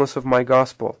reject the fullness of my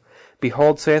gospel,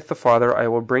 behold, saith the Father, I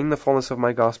will bring the fullness of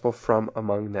my gospel from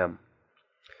among them.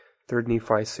 3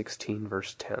 Nephi 16,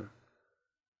 verse 10.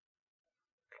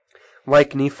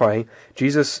 Like Nephi,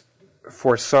 Jesus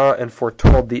foresaw and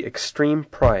foretold the extreme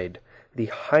pride, the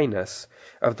highness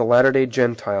of the latter-day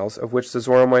Gentiles, of which the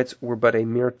Zoramites were but a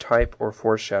mere type or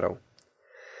foreshadow.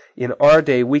 In our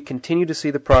day, we continue to see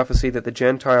the prophecy that the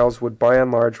Gentiles would by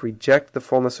and large reject the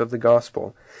fullness of the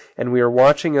gospel, and we are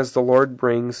watching as the Lord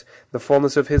brings the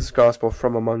fullness of his gospel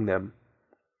from among them.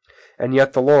 And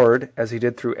yet the Lord, as he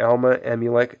did through Alma,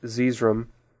 Amulek, Zoram,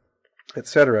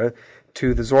 etc.,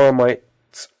 to the Zoramites,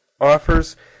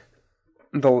 offers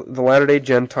the latter-day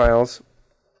Gentiles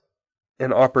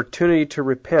an opportunity to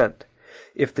repent.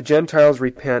 If the Gentiles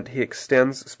repent, he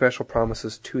extends special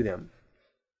promises to them.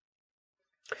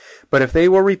 But if they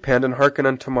will repent and hearken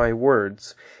unto my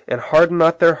words, and harden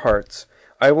not their hearts,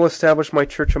 I will establish my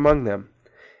church among them,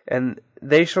 and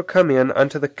they shall come in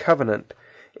unto the covenant,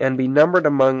 and be numbered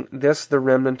among this the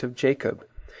remnant of Jacob,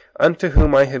 unto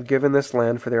whom I have given this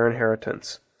land for their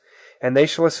inheritance. And they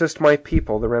shall assist my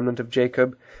people, the remnant of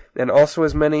Jacob, and also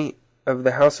as many of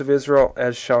the house of Israel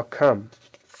as shall come,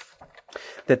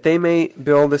 that they may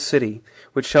build a city,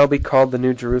 which shall be called the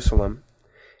New Jerusalem.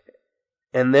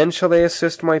 And then shall they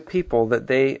assist my people, that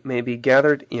they may be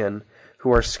gathered in,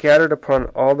 who are scattered upon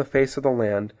all the face of the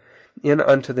land, in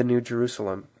unto the New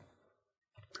Jerusalem.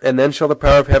 And then shall the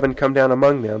power of heaven come down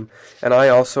among them, and I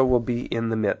also will be in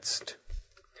the midst.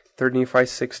 3 Nephi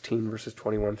 16, verses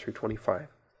 21 through 25.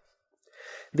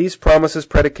 These promises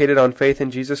predicated on faith in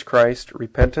Jesus Christ,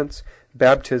 repentance,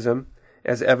 baptism,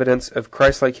 as evidence of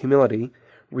Christ-like humility,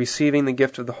 receiving the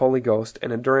gift of the Holy Ghost,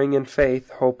 and enduring in faith,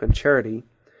 hope, and charity,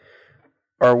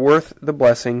 are worth the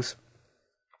blessings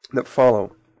that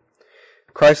follow.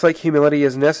 Christ-like humility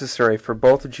is necessary for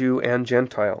both Jew and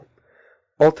Gentile.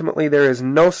 Ultimately, there is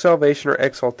no salvation or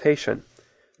exaltation,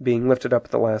 being lifted up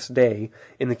at the last day,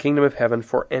 in the kingdom of heaven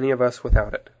for any of us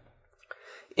without it.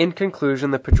 In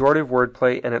conclusion, the pejorative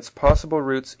wordplay and its possible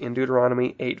roots in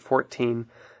Deuteronomy 8:14,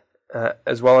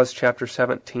 as well as chapter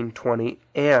 17:20,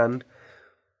 and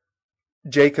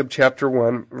Jacob chapter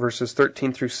 1, verses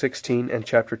 13 through 16, and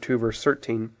chapter 2, verse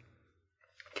 13,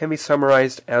 can be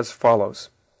summarized as follows.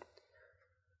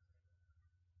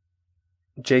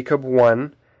 Jacob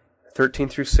 1, 13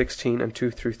 through 16, and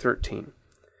 2 through 13.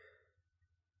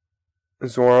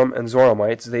 Zoram and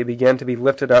Zoramites, they began to be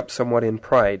lifted up somewhat in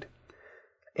pride,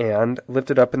 and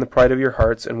lifted up in the pride of your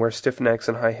hearts, and wear stiff necks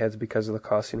and high heads because of the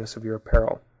costliness of your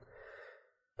apparel.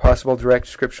 Possible direct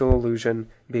scriptural allusion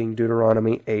being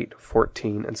Deuteronomy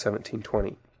 8:14 and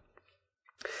 17:20.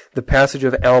 The passage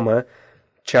of Alma,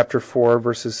 chapter 4,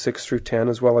 verses 6 through 10,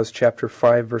 as well as chapter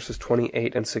 5, verses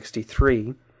 28 and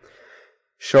 63,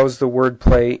 shows the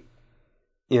wordplay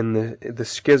in the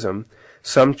schism.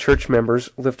 Some church members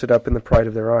lifted up in the pride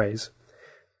of their eyes.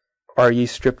 Are ye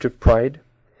stripped of pride?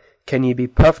 Can ye be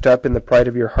puffed up in the pride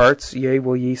of your hearts? Yea,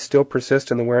 will ye still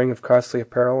persist in the wearing of costly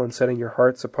apparel, and setting your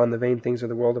hearts upon the vain things of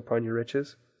the world, upon your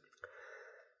riches?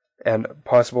 And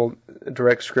possible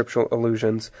direct scriptural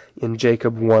allusions in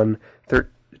Jacob 1,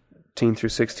 13 through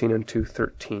 16, and 2,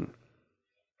 13.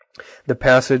 The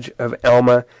passage of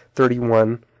Alma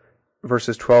 31,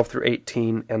 verses 12 through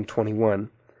 18 and 21.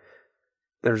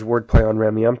 There's wordplay on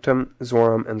Rameumptom,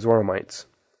 Zoram, and Zoramites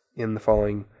in the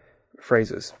following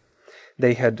phrases.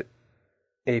 They had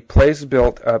a place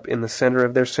built up in the center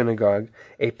of their synagogue,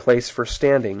 a place for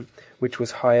standing, which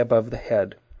was high above the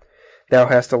head. Thou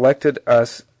hast elected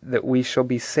us that we shall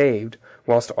be saved,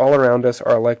 whilst all around us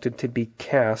are elected to be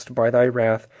cast by thy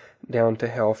wrath down to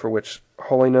hell, for which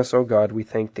holiness, O God, we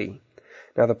thank thee.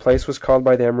 Now the place was called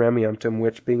by them Rameumptom,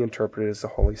 which being interpreted as the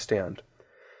holy stand.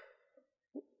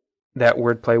 That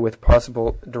wordplay with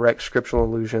possible direct scriptural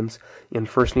allusions in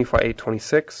 1 Nephi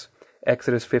 8:26,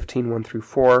 Exodus 15:1 through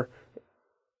 4,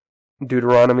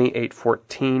 Deuteronomy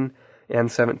 8:14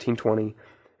 and 17:20,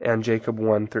 and Jacob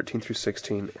 1:13 through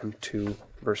 16 and 2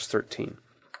 verse 13,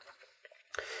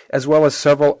 as well as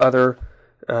several other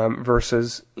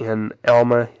verses in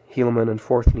Alma, Helaman, and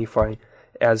 4th Nephi,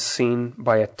 as seen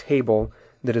by a table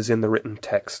that is in the written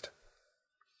text.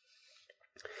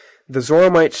 The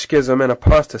Zoramite schism and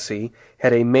apostasy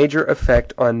had a major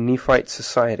effect on Nephite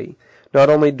society, not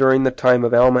only during the time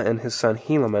of Alma and his son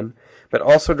Helaman, but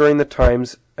also during the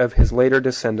times of his later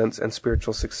descendants and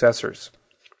spiritual successors,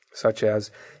 such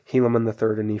as Helaman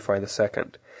III and Nephi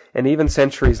II, and even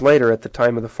centuries later at the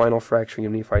time of the final fracturing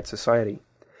of Nephite society.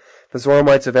 The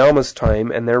Zoramites of Alma's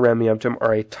time and their Rameumptom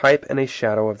are a type and a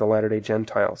shadow of the latter-day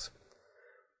Gentiles.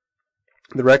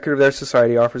 The record of their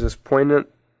society offers us poignant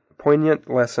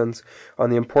lessons on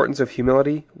the importance of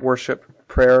humility, worship,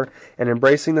 prayer, and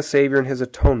embracing the Savior and His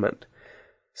atonement.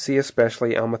 See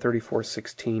especially Alma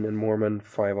 34:16 and Mormon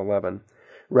 5:11,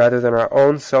 rather than our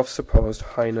own self-supposed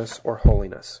highness or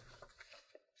holiness.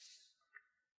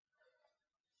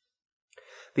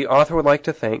 The author would like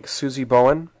to thank Susie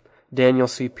Bowen, Daniel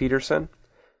C. Peterson,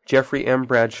 Jeffrey M.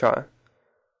 Bradshaw,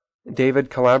 David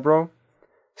Calabro,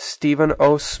 Stephen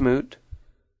O. Smoot,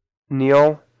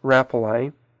 Neil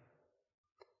Rapoli,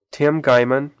 Tim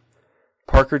Guyman,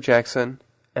 Parker Jackson,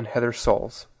 and Heather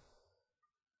Souls.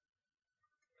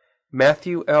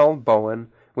 Matthew L.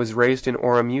 Bowen was raised in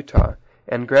Orem, Utah,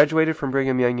 and graduated from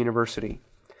Brigham Young University.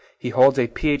 He holds a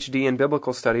Ph.D. in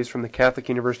Biblical Studies from the Catholic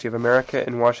University of America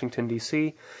in Washington,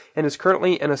 D.C., and is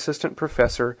currently an assistant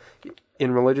professor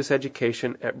in religious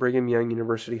education at Brigham Young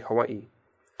University, Hawaii.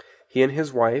 He and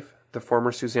his wife, the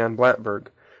former Suzanne Blattberg,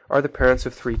 are the parents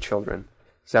of 3 children,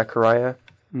 Zachariah,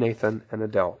 Nathan, and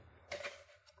Adele.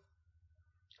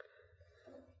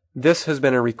 This has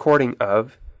been a recording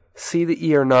of See That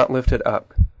Ye Are Not Lifted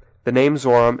Up, the name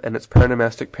Zoram and its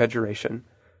Paronomastic Pejoration,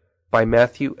 by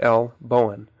Matthew L.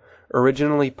 Bowen,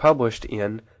 originally published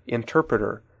in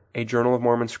Interpreter, a Journal of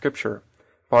Mormon Scripture,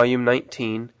 Volume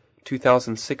 19,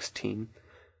 2016,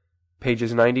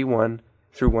 pages 91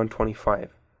 through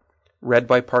 125. Read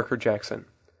by Parker Jackson.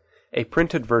 A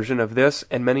printed version of this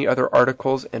and many other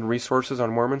articles and resources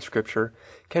on Mormon Scripture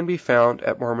can be found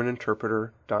at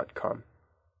mormoninterpreter.com.